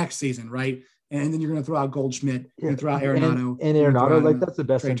next season, right? And then you're going to throw out Goldschmidt, you're going to throw out Arenado. And Arenado, like that's the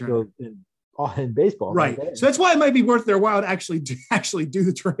best infield in baseball. Right. So that's why it might be worth their while to actually do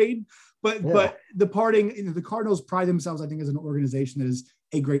the trade. But the parting, the Cardinals pride themselves, I think, as an organization that is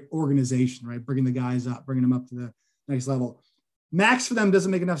a great organization, right? Bringing the guys up, bringing them up to the next level. Max for them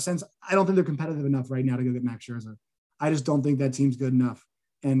doesn't make enough sense. I don't think they're competitive enough right now to go get Max Scherzer. I just don't think that team's good enough.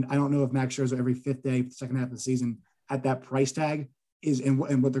 And I don't know if Max Scherzer every fifth day, second half of the season at that price tag is and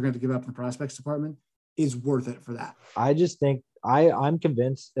what they're going to give up in the prospects department is worth it for that. I just think I'm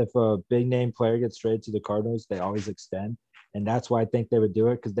convinced if a big name player gets traded to the Cardinals, they always extend. And that's why I think they would do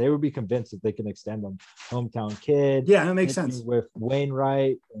it, because they would be convinced that they can extend them. Hometown kid. Yeah, that makes sense. With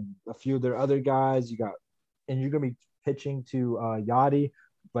Wainwright and a few of their other guys, you're going to be pitching to Yachty,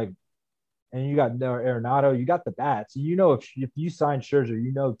 and you got Arenado, you got the bats. If you sign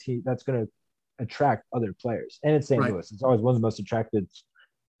Scherzer, that's going to attract other players. And it's St. Louis. It's always one of the most attractive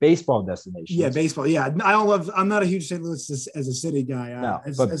baseball destinations. Yeah, baseball. Yeah, I'm not a huge St. Louis as a city guy. No,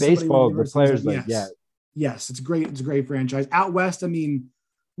 but baseball, the players Yes, it's a great franchise. Out west, I mean,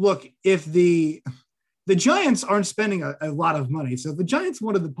 look, if the Giants aren't spending a lot of money, so if the Giants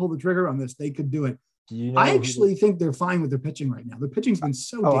wanted to pull the trigger on this, they could do it. I actually think they're fine with their pitching right now. Their pitching's been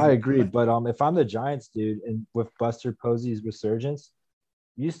so I agree. But if I'm the Giants, dude, and with Buster Posey's resurgence,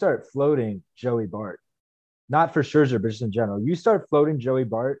 you start floating Joey Bart. Not for Scherzer, but just in general. You start floating Joey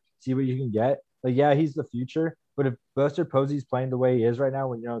Bart, see what you can get. Like, yeah, he's the future. But if Buster Posey's playing the way he is right now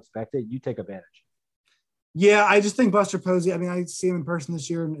when you don't expect it, you take advantage. Yeah, I just think Buster Posey, I mean, I see him in person this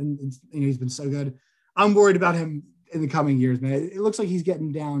year, and he's been so good. I'm worried about him in the coming years, man. It looks like he's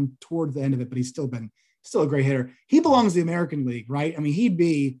getting down toward the end of it, but he's still a great hitter. He belongs to the American League, right? I mean, he'd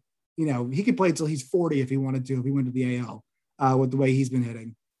be, he could play until he's 40 if he wanted to, if he went to the AL with the way he's been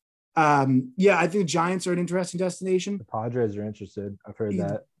hitting. Yeah, I think the Giants are an interesting destination. The Padres are interested. I've heard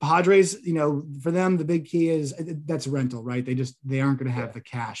that. Padres, for them, the big key is that's a rental, right? They aren't going to have the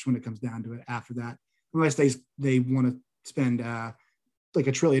cash when it comes down to it after that, unless they want to spend like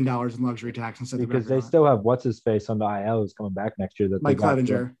 $1 trillion in luxury tax instead of because they still have what's his face on the IL who's coming back next year. That Mike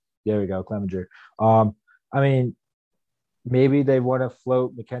Clevinger. There we go, Clevinger. I mean, maybe they want to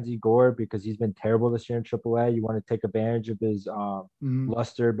float Mackenzie Gore because he's been terrible this year in AAA. You want to take advantage of his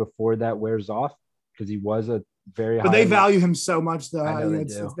luster before that wears off because he was a very high. But they value him so much, though.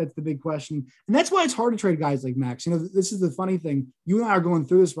 That's the big question, and that's why it's hard to trade guys like Max. This is the funny thing. You and I are going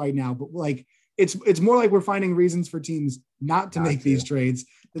through this right now, but like. It's more like we're finding reasons for teams not to make these trades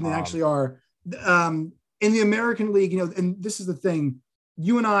than they actually are. In the American League, and this is the thing,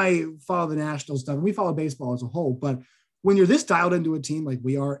 you and I follow the national stuff and we follow baseball as a whole, but when you're this dialed into a team like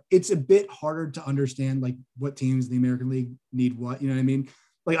we are, it's a bit harder to understand like what teams in the American League need what, you know what I mean?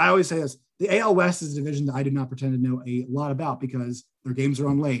 Like I always say this, the AL West is a division that I do not pretend to know a lot about because their games are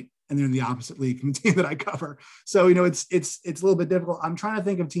on late and they're in the opposite league from the team that I cover. So, it's a little bit difficult. I'm trying to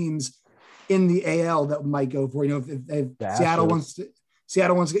think of teams in the AL that might go for, if Seattle wants to,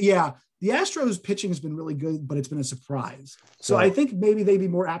 yeah, the Astros pitching has been really good, but it's been a surprise. So I think maybe they'd be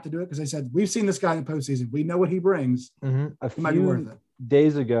more apt to do it because I said, we've seen this guy in the postseason. We know what he brings. It might be worth it.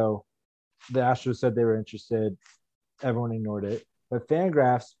 Days ago, the Astros said they were interested. Everyone ignored it. But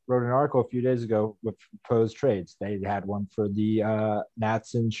Fangraphs wrote an article a few days ago with proposed trades. They had one for the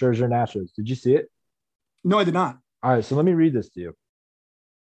Nats and Scherzer and Astros. Did you see it? No, I did not. All right, so let me read this to you.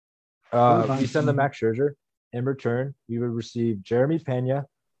 We send them Max Scherzer. In return, we would receive Jeremy Pena,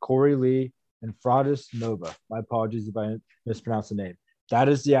 Corey Lee, and Fradis Nova. My apologies if I mispronounced the name. That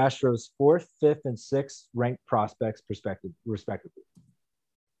is the Astros' 4th, 5th, and 6th ranked prospects, respectively.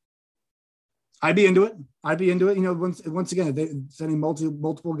 I'd be into it. Once again, if they're sending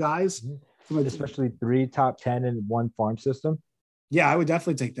multiple guys, especially 3 top 10 in one farm system. Yeah, I would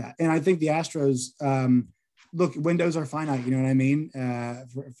definitely take that. And I think the Astros. Look, windows are finite. You know what I mean?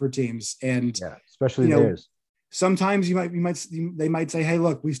 For teams, and especially theirs. sometimes they might say, hey,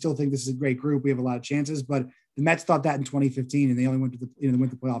 look, we still think this is a great group. We have a lot of chances, but the Mets thought that in 2015, and they only went to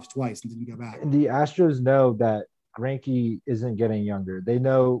the playoffs twice and didn't go back. The Astros know that Greinke isn't getting younger. They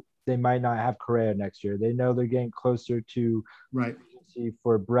know they might not have Correa next year. They know they're getting closer to right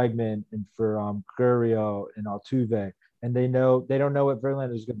for Bregman and for Gurriel and Altuve, and they don't know what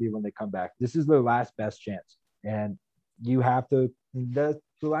Verlander is going to be when they come back. This is their last best chance, and you have to. The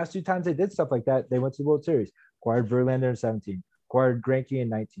last 2 times they did stuff like that, they went to the World Series. Acquired Verlander in 17, acquired Greinke in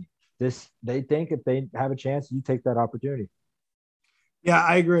 19. They think if they have a chance, you take that opportunity. Yeah,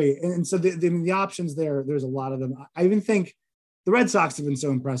 I agree. And so the options there's a lot of them. I even think the Red Sox have been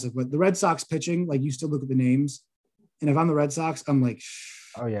so impressive, but the Red Sox pitching, like you still look at the names. And if I'm the Red Sox, I'm like,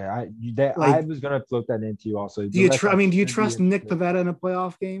 oh yeah, I was gonna float that into you also. Do you trust Nick Pivetta in a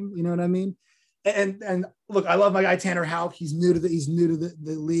playoff game? You know what I mean? And look, I love my guy Tanner Houck. He's new to the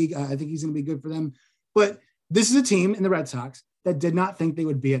league. I think he's going to be good for them. But this is a team in the Red Sox that did not think they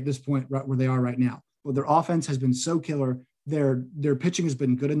would be at this point right where they are right now. Well, their offense has been so killer. Their pitching has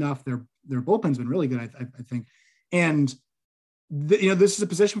been good enough. Their bullpen's been really good, I think. And this is a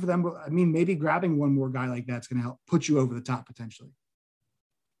position for them. I mean, maybe grabbing one more guy like that's going to help put you over the top potentially.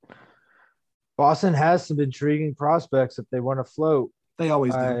 Boston has some intriguing prospects if they want to float. They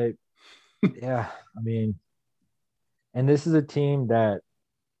always do. Yeah, I mean, and this is a team that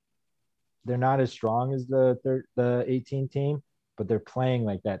they're not as strong as the 18 team, but they're playing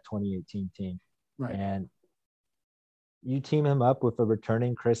like that 2018 team. Right. And you team him up with a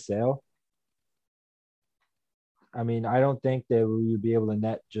returning Chris Sale. I mean, I don't think they will be able to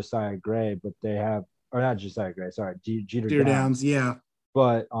net Josiah Gray, but they have, or not Josiah Gray, sorry, Jeter Downs, yeah.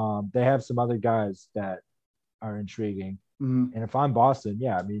 But they have some other guys that are intriguing. Mm-hmm. And if I'm Boston,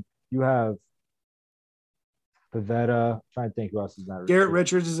 yeah, I mean, you have Pivetta. I'm trying to think who else is not. Garrett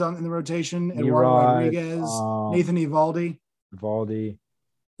Richards is in the rotation. Eduardo Rodriguez, Nathan Eovaldi.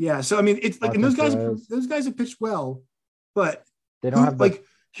 Yeah, so I mean, it's like, and those guys have pitched well, but they don't have like.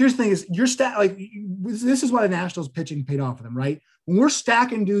 Here's the thing: is your stat like this is why the Nationals pitching paid off for them, right? When we're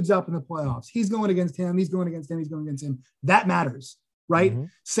stacking dudes up in the playoffs, he's going against him, he's going against him, he's going against him. That matters, right?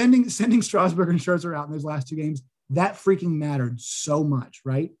 Mm-hmm. Sending Strasburg and Scherzer out in those last 2 games, that freaking mattered so much,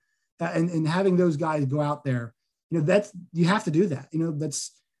 right? And having those guys go out there, that's you have to do that.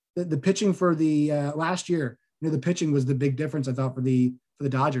 That's the pitching for the last year. The pitching was the big difference, I thought, for the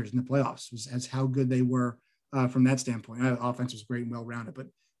Dodgers in the playoffs, was as how good they were from that standpoint. The offense was great and well rounded, but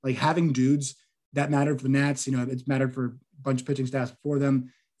like having dudes that mattered for the Nats, it's mattered for a bunch of pitching staffs before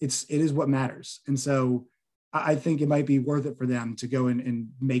them. It is what matters. And so I think it might be worth it for them to go and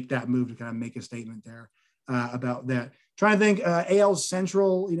make that move to kind of make a statement there about that. Trying to think, AL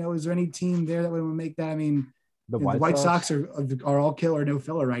Central, is there any team there that would make that? I mean, the White Sox are all killer, no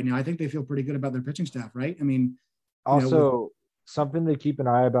filler right now. I think they feel pretty good about their pitching staff, right? I mean, also something to keep an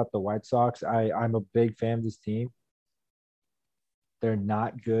eye about the White Sox. I'm a big fan of this team. They're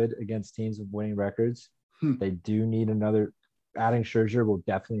not good against teams with winning records. They do need another. Adding Scherzer will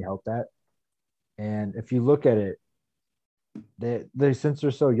definitely help that. And if you look at it, they since they're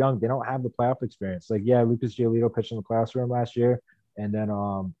so young, they don't have the playoff experience. Like, yeah, Lucas Giolito pitched in the playoffs for him last year, and then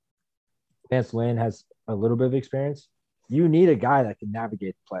Vance Lynn has a little bit of experience. You need a guy that can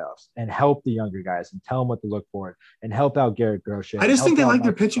navigate the playoffs and help the younger guys and tell them what to look for and help out Garrett Groshek. I just think they like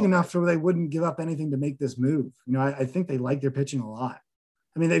their pitching enough so they wouldn't give up anything to make this move. I think they like their pitching a lot.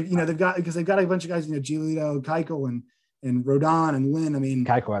 I mean, they've got a bunch of guys, Giolito, Keuchel, and Rodon and Lynn. I mean,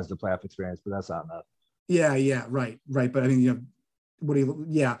 Keuchel has the playoff experience, but that's not enough. Yeah, right. But I mean,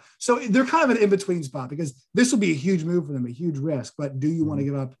 so they're kind of an in-between spot because this will be a huge move for them, a huge risk. But do you want to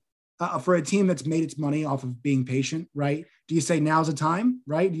give up for a team that's made its money off of being patient, right? Do you say now's the time,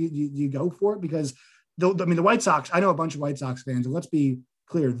 right? Do you go for it? Because the White Sox, I know a bunch of White Sox fans, and let's be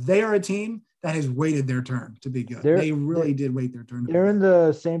clear, they are a team that has waited their turn to be good. They really did wait their turn. They're in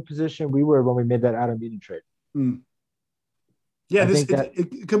the same position we were when we made that Adam Eaton trade. Yeah,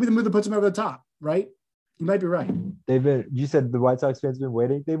 it could be the move that puts them over the top, right? You might be right. You said the White Sox fans have been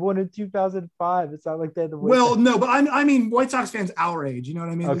waiting. They've won in 2005. It's not like they had to wait. Well, no, but I mean, White Sox fans our age. You know what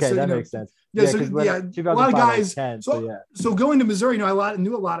I mean? Okay, so, that makes sense. Yeah, a lot of guys. 10, so going to Missouri, I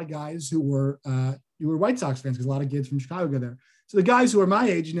knew a lot of guys who were White Sox fans because a lot of kids from Chicago go there. So the guys who are my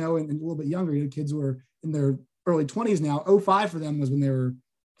age, and a little bit younger, kids who are in their early 20s now. 2005 for them was when they were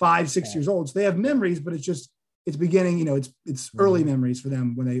 5-6 years old. So they have memories, but it's beginning. It's early memories for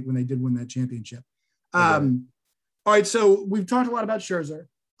them when they did win that championship. All right, so we've talked a lot about Scherzer.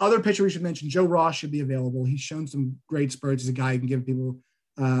 Other pitcher we should mention, Joe Ross should be available. He's shown some great spurts. He's a guy who can give people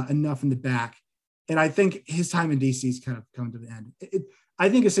enough in the back. And I think his time in DC is kind of coming to the end. I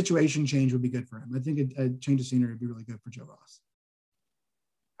think a situation change would be good for him. I think a change of scenery would be really good for Joe Ross.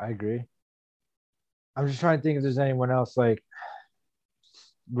 I agree. I'm just trying to think if there's anyone else. Like,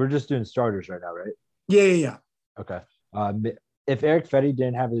 we're just doing starters right now, right? Yeah. Okay. If Eric Fetty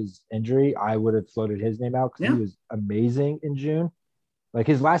didn't have his injury, I would have floated his name out because he was amazing in June. Like,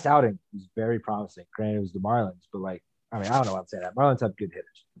 his last outing was very promising. Granted, it was the Marlins, but like, I mean, I don't know why I'm saying that. Marlins have good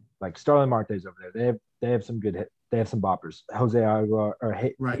hitters. Like Starlin Marte's over there. They have some good hit. They have some boppers. Jose Aguilar or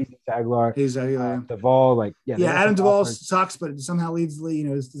Jesus Aguilar. Duvall. Like, Adam Duvall sucks, but somehow leads the league. You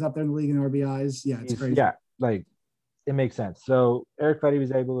know, is up there in the league in RBIs. Yeah, it's crazy. Yeah, like it makes sense. So Eric Fetty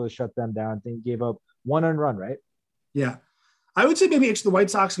was able to shut them down. I think he gave up one run, right? Yeah. I would say maybe actually the White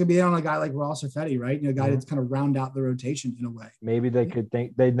Sox could be on a guy like Ross or Fetty, right? You know, a guy that's kind of round out the rotation in a way. Maybe they could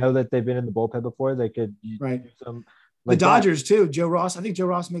think they know that they've been in the bullpen before. They could do some. Like the Dodgers too. Joe Ross. I think Joe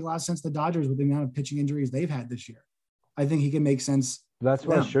Ross make a lot of sense. The Dodgers with the amount of pitching injuries they've had this year. I think he can make sense. That's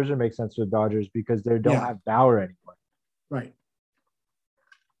why Scherzer makes sense with the Dodgers because they don't have Bauer anymore. Right.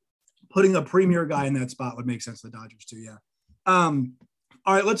 Putting a premier guy in that spot would make sense to the Dodgers too. Yeah. All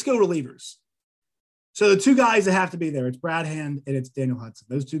right, let's go relievers. So the two guys that have to be there, it's Brad Hand and it's Daniel Hudson.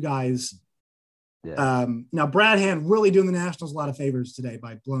 Those two guys. Yeah. Now Brad Hand really doing the Nationals a lot of favors today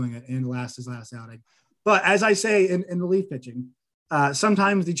by blowing it and his last outing. But as I say in relief pitching,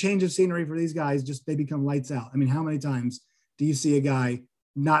 sometimes the change of scenery for these guys they become lights out. I mean, how many times do you see a guy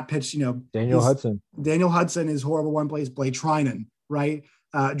not pitch? You know, Daniel Hudson is horrible one place. Blake Trinan, right?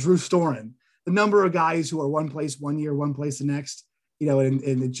 Drew Storen. The number of guys who are one place one year, one place the next. You know, and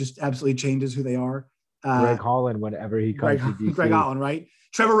it just absolutely changes who they are. Greg Holland, whenever he comes to DC. Greg Holland, right?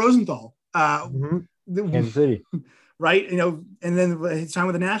 Trevor Rosenthal, Kansas City. Right, you know, and then his time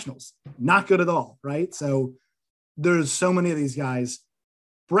with the Nationals, not good at all, right? So there's so many of these guys.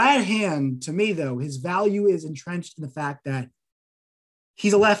 Brad Hand, to me, though, his value is entrenched in the fact that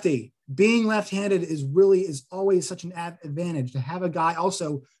he's a lefty. Being left-handed is always such an advantage to have a guy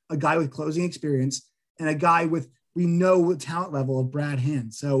with closing experience and a guy with we know the talent level of Brad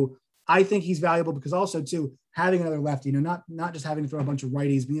Hand. So I think he's valuable because also too having another lefty, you know, not just having to throw a bunch of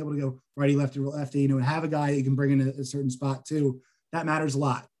righties, being able to go righty, lefty, you know, and have a guy that you can bring in a certain spot too. That matters a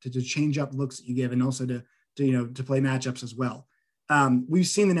lot to change up looks that you give and also to play matchups as well. We've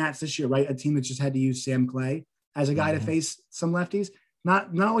seen the Nats this year, right? A team that just had to use Sam Clay as a guy to face some lefties.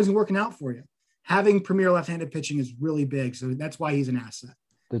 Not always working out for you. Having premier left-handed pitching is really big, so that's why he's an asset,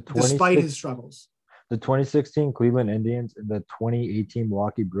 despite his struggles. The 2016 Cleveland Indians and the 2018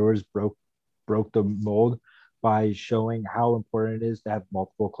 Milwaukee Brewers broke the mold by showing how important it is to have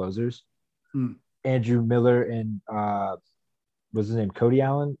multiple closers. Andrew Miller and what's his name? Cody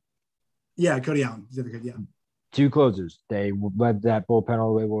Allen? Yeah, Cody Allen. He's the other good, yeah. Two closers. They led that bullpen all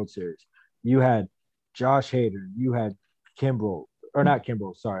the way World Series. You had Josh Hader. You had Kimbrel. Or not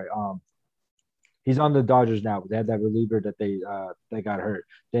Kimbrel, sorry. He's on the Dodgers now, but they had that reliever that they got hurt.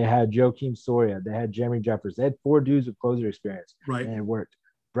 They had Joakim Soria. They had Jeremy Jeffers. They had four dudes with closer experience. Right. And it worked.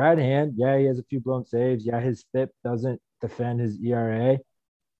 Brad Hand, he has a few blown saves. Yeah, his FIP doesn't defend his ERA.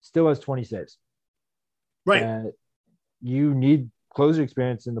 Still has 20 saves. Right. You need closer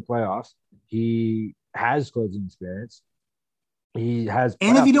experience in the playoffs. He has closing experience. He has.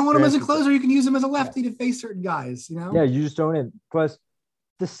 And if you don't want him as a closer, you can use him as a lefty to face certain guys, you know? Yeah, you just throw it in. Plus,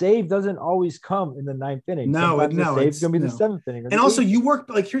 the save doesn't always come in the ninth inning. Sometimes the save's going to be the seventh inning. And also, you work,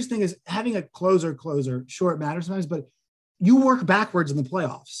 like, here's the thing is having a closer, sure, it matters sometimes, but you work backwards in the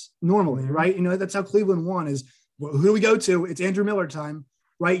playoffs normally, right? You know, that's how Cleveland won is, who do we go to? It's Andrew Miller time,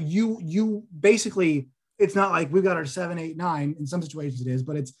 right? You basically, it's not like we've got our 7, 8, 9. In some situations it is,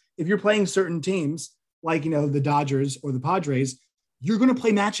 but it's, if you're playing certain teams, like, you know, the Dodgers or the Padres, you're going to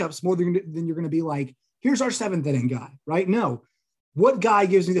play matchups more than you're going to be like, here's our seventh inning guy, right? No. What guy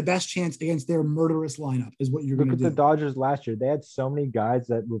gives me the best chance against their murderous lineup is what you're going to do. Look at the Dodgers last year. They had so many guys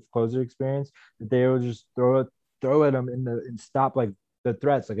that with closer experience that they would just throw at them and stop like the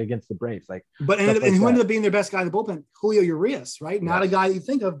threats, like against the Braves. Like, but who ended up being their best guy in the bullpen? Julio Urias, right? Not a guy you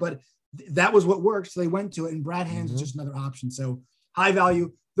think of, but that was what worked. So they went to it, and Brad Hand is just another option. So high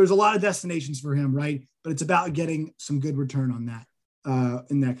value. There's a lot of destinations for him, right? But it's about getting some good return on that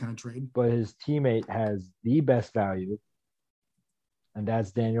in that kind of trade. But his teammate has the best value, and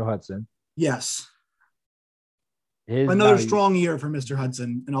that's Daniel Hudson. Yes. Another strong year for Mr.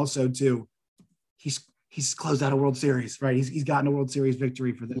 Hudson. And also, too, he's closed out a World Series, right? He's gotten a World Series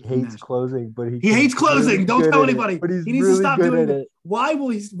victory for the He hates closing, but he hates closing. Don't tell anybody. But he needs really to stop doing it. Why?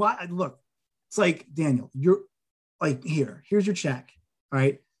 Look, it's like, Daniel, you're like, here's your check. All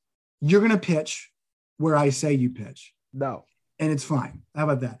right. You're going to pitch where I say you pitch. No. And it's fine. How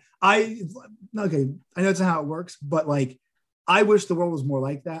about that? I know it's not how it works, but like, I wish the world was more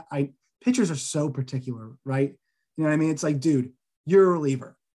like that. Pitchers are so particular, right? You know what I mean? It's like, dude, you're a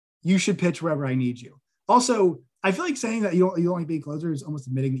reliever. You should pitch wherever I need you. Also, I feel like saying that you don't like being closer is almost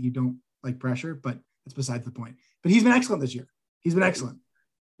admitting that you don't like pressure, but that's besides the point. But he's been excellent this year. He's been excellent.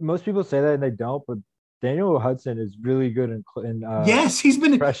 Most people say that and they don't, but Daniel Hudson is really good in yes, he's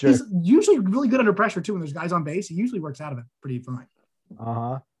been pressure. He's usually really good under pressure too. When there's guys on base, he usually works out of it pretty fine.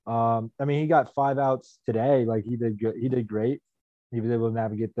 I mean, he got 5 outs today. Like he did good. He did great. He was able to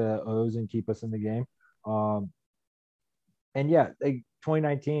navigate the O's and keep us in the game. And yeah, like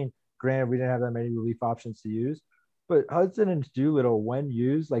 2019, granted, we didn't have that many relief options to use, but Hudson and Doolittle, when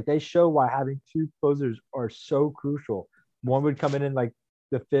used, like they show why having 2 closers are so crucial. One would come in like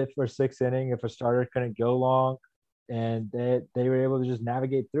the 5th or 6th inning if a starter couldn't go long, and they were able to just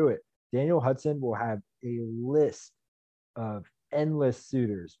navigate through it. Daniel Hudson will have a list of endless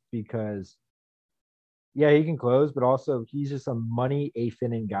suitors because yeah, he can close, but also he's just a money 8th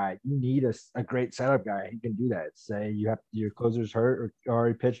inning guy. You need a great setup guy. He can do that. Say you have your closer's hurt or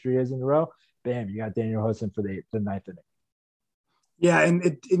already pitched 3 days in a row. Bam, you got Daniel Hudson for the 9th inning. Yeah, and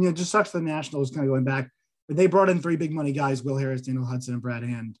it just sucks the Nationals kind of going back. But they brought in 3 big money guys: Will Harris, Daniel Hudson, and Brad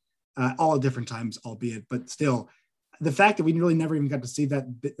Hand, all at different times, albeit. But still, the fact that we really never even got to see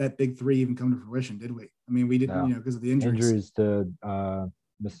that big 3 even come to fruition, did we? I mean, we didn't, because of the injuries to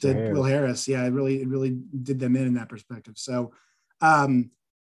Mr. Harris. Will Harris. Yeah, it really did them in that perspective. So,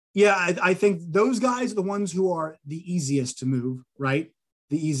 I think those guys are the ones who are the easiest to move, right?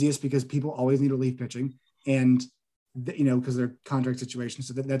 The easiest because people always need relief pitching, and because their contract situation.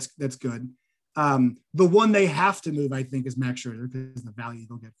 So that's good. The one they have to move, I think, is Max Scherzer because the value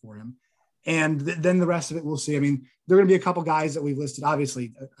they'll get for him. And then the rest of it, we'll see. I mean, there are going to be a couple guys that we've listed.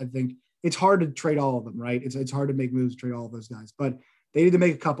 Obviously, I think it's hard to trade all of them, right? It's hard to make moves to trade all of those guys, but they need to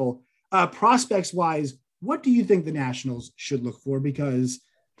make a couple. Prospects wise, what do you think the Nationals should look for? Because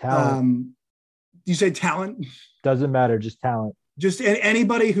talent. You say talent? Doesn't matter, just talent. Just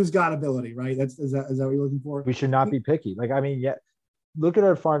anybody who's got ability, right? Is that what you're looking for? We should not be picky. Like, I mean, yeah. Look at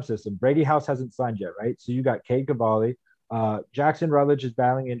our farm system. Brady House hasn't signed yet, right? So you got Cade Cavalli. Jackson Rutledge is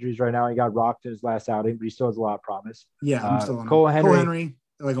battling injuries right now. He got rocked in his last outing, but he still has a lot of promise. Yeah, I'm still on Cole Henry,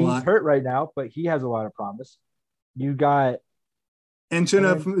 like he's hurt right now, but he has a lot of promise. You got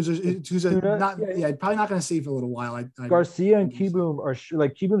Antuna, who's probably not going to see for a little while. Garcia and Kieboom are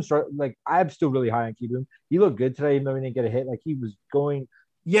like Kieboom start. Like I'm still really high on Kieboom. He looked good today, even though he didn't get a hit. Like he was going.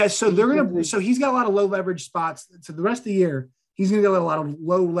 Yeah, so they're gonna. So he's got a lot of low leverage spots. So the rest of the year, he's going to get a lot of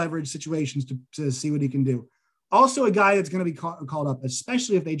low leverage situations to see what he can do. Also, a guy that's going to be called up,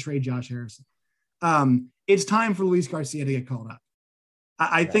 especially if they trade Josh Harrison. It's time for Luis Garcia to get called up.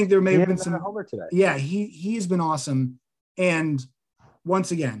 I think there may have been some homer today. Yeah, he has been awesome. And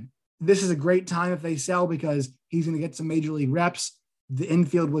once again, this is a great time if they sell because he's going to get some major league reps. The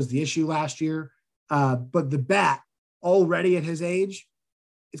infield was the issue last year, but the bat already at his age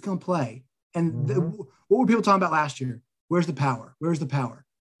is going to play. And what were people talking about last year? Where's the power? Where's the power?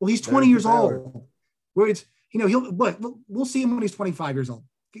 Well, he's 20 years old. Where it's we'll see him when he's 25 years old.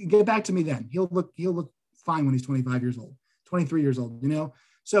 Get back to me then. He'll look fine when he's 25 years old, 23 years old.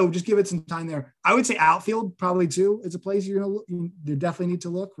 So just give it some time there. I would say outfield probably too. It's a place you're gonna look. You definitely need to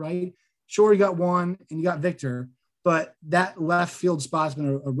look, right? Sure, you got Juan and you got Victor, but that left field spot's been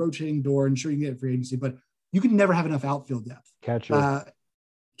a rotating door, and sure you can get free agency, but you can never have enough outfield depth.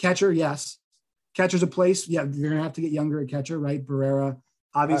 Catcher, yes. Catcher's a place. Yeah, you're gonna have to get younger at catcher, right? Barrera,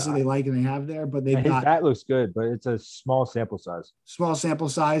 obviously they like and they have there, but they've got that looks good, but it's a small sample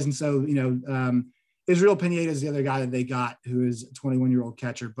size. And so Israel Pineda is the other guy that they got, who is a 21-year-old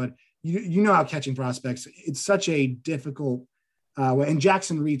catcher. But you know how catching prospects, it's such a difficult way. And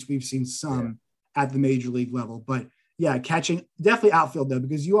Jackson Reach, we've seen some at the major league level, but yeah, catching definitely outfield though,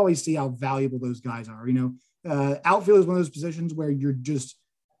 because you always see how valuable those guys are. Outfield is one of those positions where you're just.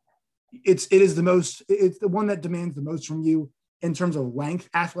 It's the one that demands the most from you in terms of length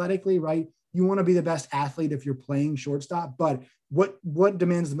athletically, right? You want to be the best athlete if you're playing shortstop, but what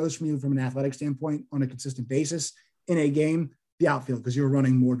demands the most from you from an athletic standpoint on a consistent basis in a game? The outfield, because you're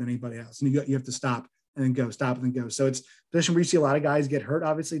running more than anybody else, and you have to stop and then go, stop and then go. So it's a position where you see a lot of guys get hurt,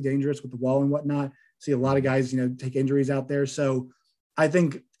 obviously dangerous with the wall and whatnot. See a lot of guys, take injuries out there. So I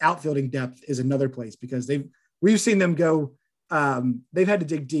think outfielding depth is another place because we've seen them go. They've had to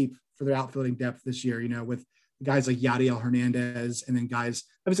dig deep for their outfielding depth this year, with guys like Yadiel Hernandez, and then guys,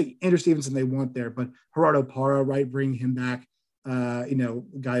 obviously Andrew Stevenson they want there, but Gerardo Parra, right, bring him back,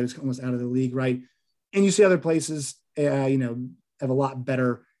 guy who's almost out of the league, right? And you see other places, have a lot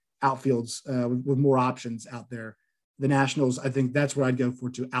better outfields with more options out there. The Nationals, I think that's where I'd go for,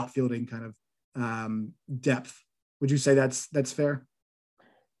 to outfielding kind of depth. Would you say that's fair?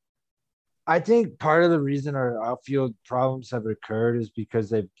 I think part of the reason our outfield problems have occurred is because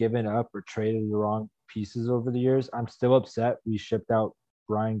they've given up or traded the wrong pieces over the years. I'm still upset we shipped out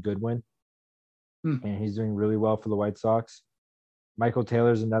Brian Goodwin, and he's doing really well for the White Sox. Michael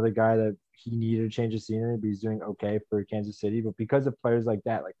Taylor's another guy that he needed a change of scenery, but he's doing okay for Kansas City. But because of players like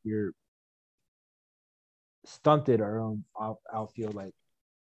that, like we're stunted our own outfield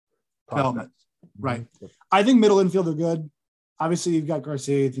development. Right. I think middle infield are good. Obviously, you've got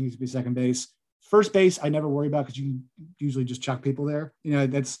Garcia. I think he's to be second base. First base, I never worry about because you can usually just chuck people there.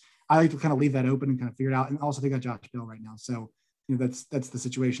 I like to kind of leave that open and kind of figure it out. And also, they got Josh Bell right now, so that's the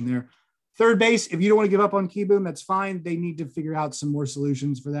situation there. Third base, if you don't want to give up on Kieboom, that's fine. They need to figure out some more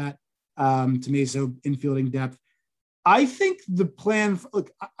solutions for that. To me, so infielding depth. I think the plan. Look,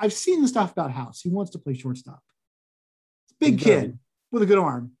 I've seen the stuff about House. He wants to play shortstop. It's a big kid with a good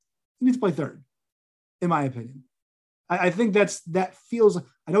arm. He needs to play third, in my opinion. I think that feels.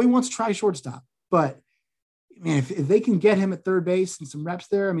 I know he wants to try shortstop, but man, if they can get him at third base and some reps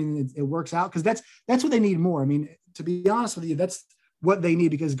there, I mean, it works out because that's what they need more. I mean, to be honest with you, that's what they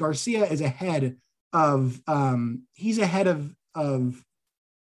need because Garcia is ahead of he's ahead of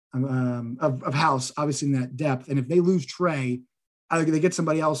House, obviously in that depth. And if they lose Trey, either they get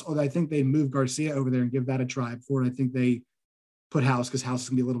somebody else, or I think they move Garcia over there and give that a try before I think they put House because House is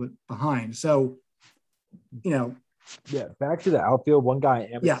gonna be a little bit behind. So, Yeah, back to the outfield. One guy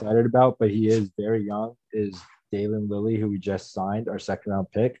I am excited about, but he is very young, is Dalen Lilly, who we just signed, our second-round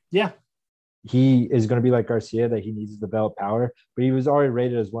pick. Yeah. He is going to be like Garcia, that he needs to develop power, but he was already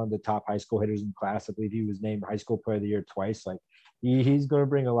rated as one of the top high school hitters in class. I believe he was named high school player of the year twice. Like he's going to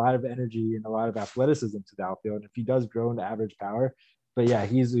bring a lot of energy and a lot of athleticism to the outfield. And if he does grow into average power, but yeah,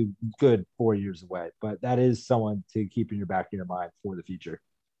 he's a good 4 years away, but that is someone to keep in your back of your mind for the future.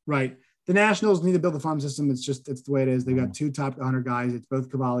 Right. The Nationals need to build the farm system. It's the way it is. They've got two top 100 guys. It's both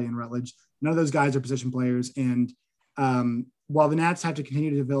Cavalli and Rutledge. None of those guys are position players. And while the Nats have to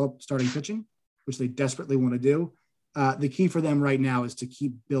continue to develop starting pitching, which they desperately want to do, the key for them right now is to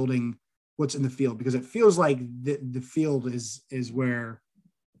keep building what's in the field, because it feels like the field is where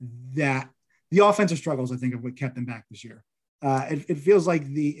that the offensive struggles, I think, of what kept them back this year. It feels like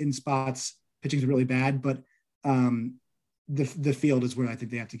the in spots pitching is really bad, but the field is where I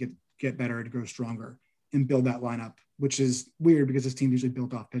think they have to get better and grow stronger and build that lineup, which is weird because this team usually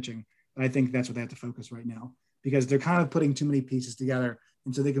built off pitching. But I think that's what they have to focus right now because they're kind of putting too many pieces together.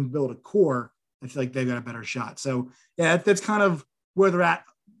 And so they can build a core. I feel like they've got a better shot. So yeah, that's kind of where they're at.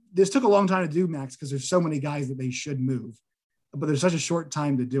 This took a long time to do, Max, because there's so many guys that they should move, but there's such a short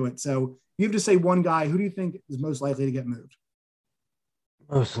time to do it. So you have to say one guy. Who do you think is most likely to get moved?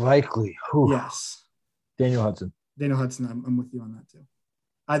 Most likely. Whew. Yes. Daniel Hudson. I'm with you on that too.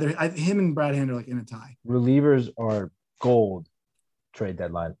 Either him and Brad Hand are like in a tie. Relievers are gold trade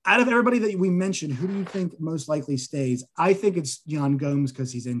deadline. Out of everybody that we mentioned, who do you think most likely stays? I think it's Yan Gomes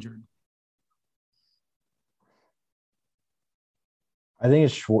because he's injured. I think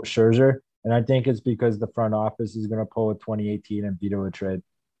it's Scherzer, and I think it's because the front office is going to pull a 2018 and veto a trade.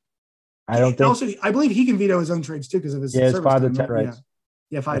 I believe he can veto his own trades too because of his it's 5 to 10 rights.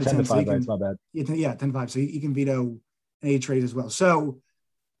 Yeah, 5 to 10 5 rights. My bad. Yeah, 10 to 5. So he can veto any trades as well. So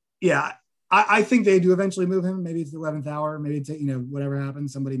yeah, I think they do eventually move him. Maybe it's the 11th hour. Maybe it's whatever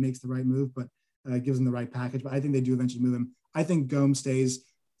happens, somebody makes the right move, but gives them the right package. But I think they do eventually move him. I think Gomes stays.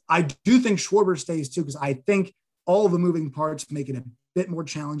 I do think Schwarber stays too because I think all the moving parts make it a bit more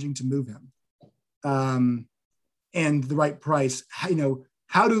challenging to move him. And the right price.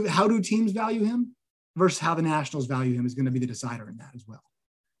 How do teams value him versus how the Nationals value him is going to be the decider in that as well.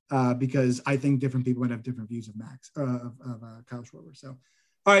 Because I think different people might have different views of Kyle Schwarber. So,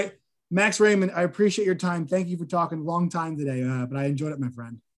 all right, Max Raymond, I appreciate your time. Thank you for talking. Long time today, but I enjoyed it, my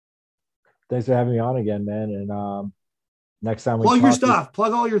friend. Thanks for having me on again, man. And next time we plug your stuff,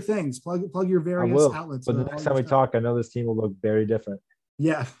 plug all your things, plug your various outlets. But the next time we talk, I know this team will look very different.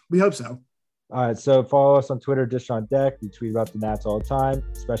 Yeah, we hope so. All right, so follow us on Twitter, Dish on Deck. We tweet about the Nats all the time,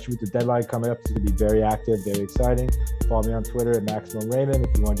 especially with the deadline coming up. It's going to be very active, very exciting. Follow me on Twitter at Maximum Raymond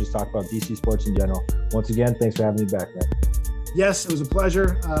if you want to just talk about DC sports in general. Once again, thanks for having me back, man. Yes, it was a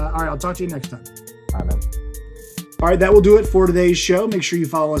pleasure. All right, I'll talk to you next time. All right, man. All right, that will do it for today's show. Make sure you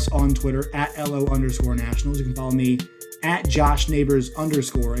follow us on Twitter at @LO_Nationals. You can follow me at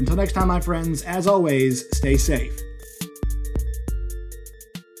 @JoshNeighbors_. Until next time, my friends, as always, stay safe.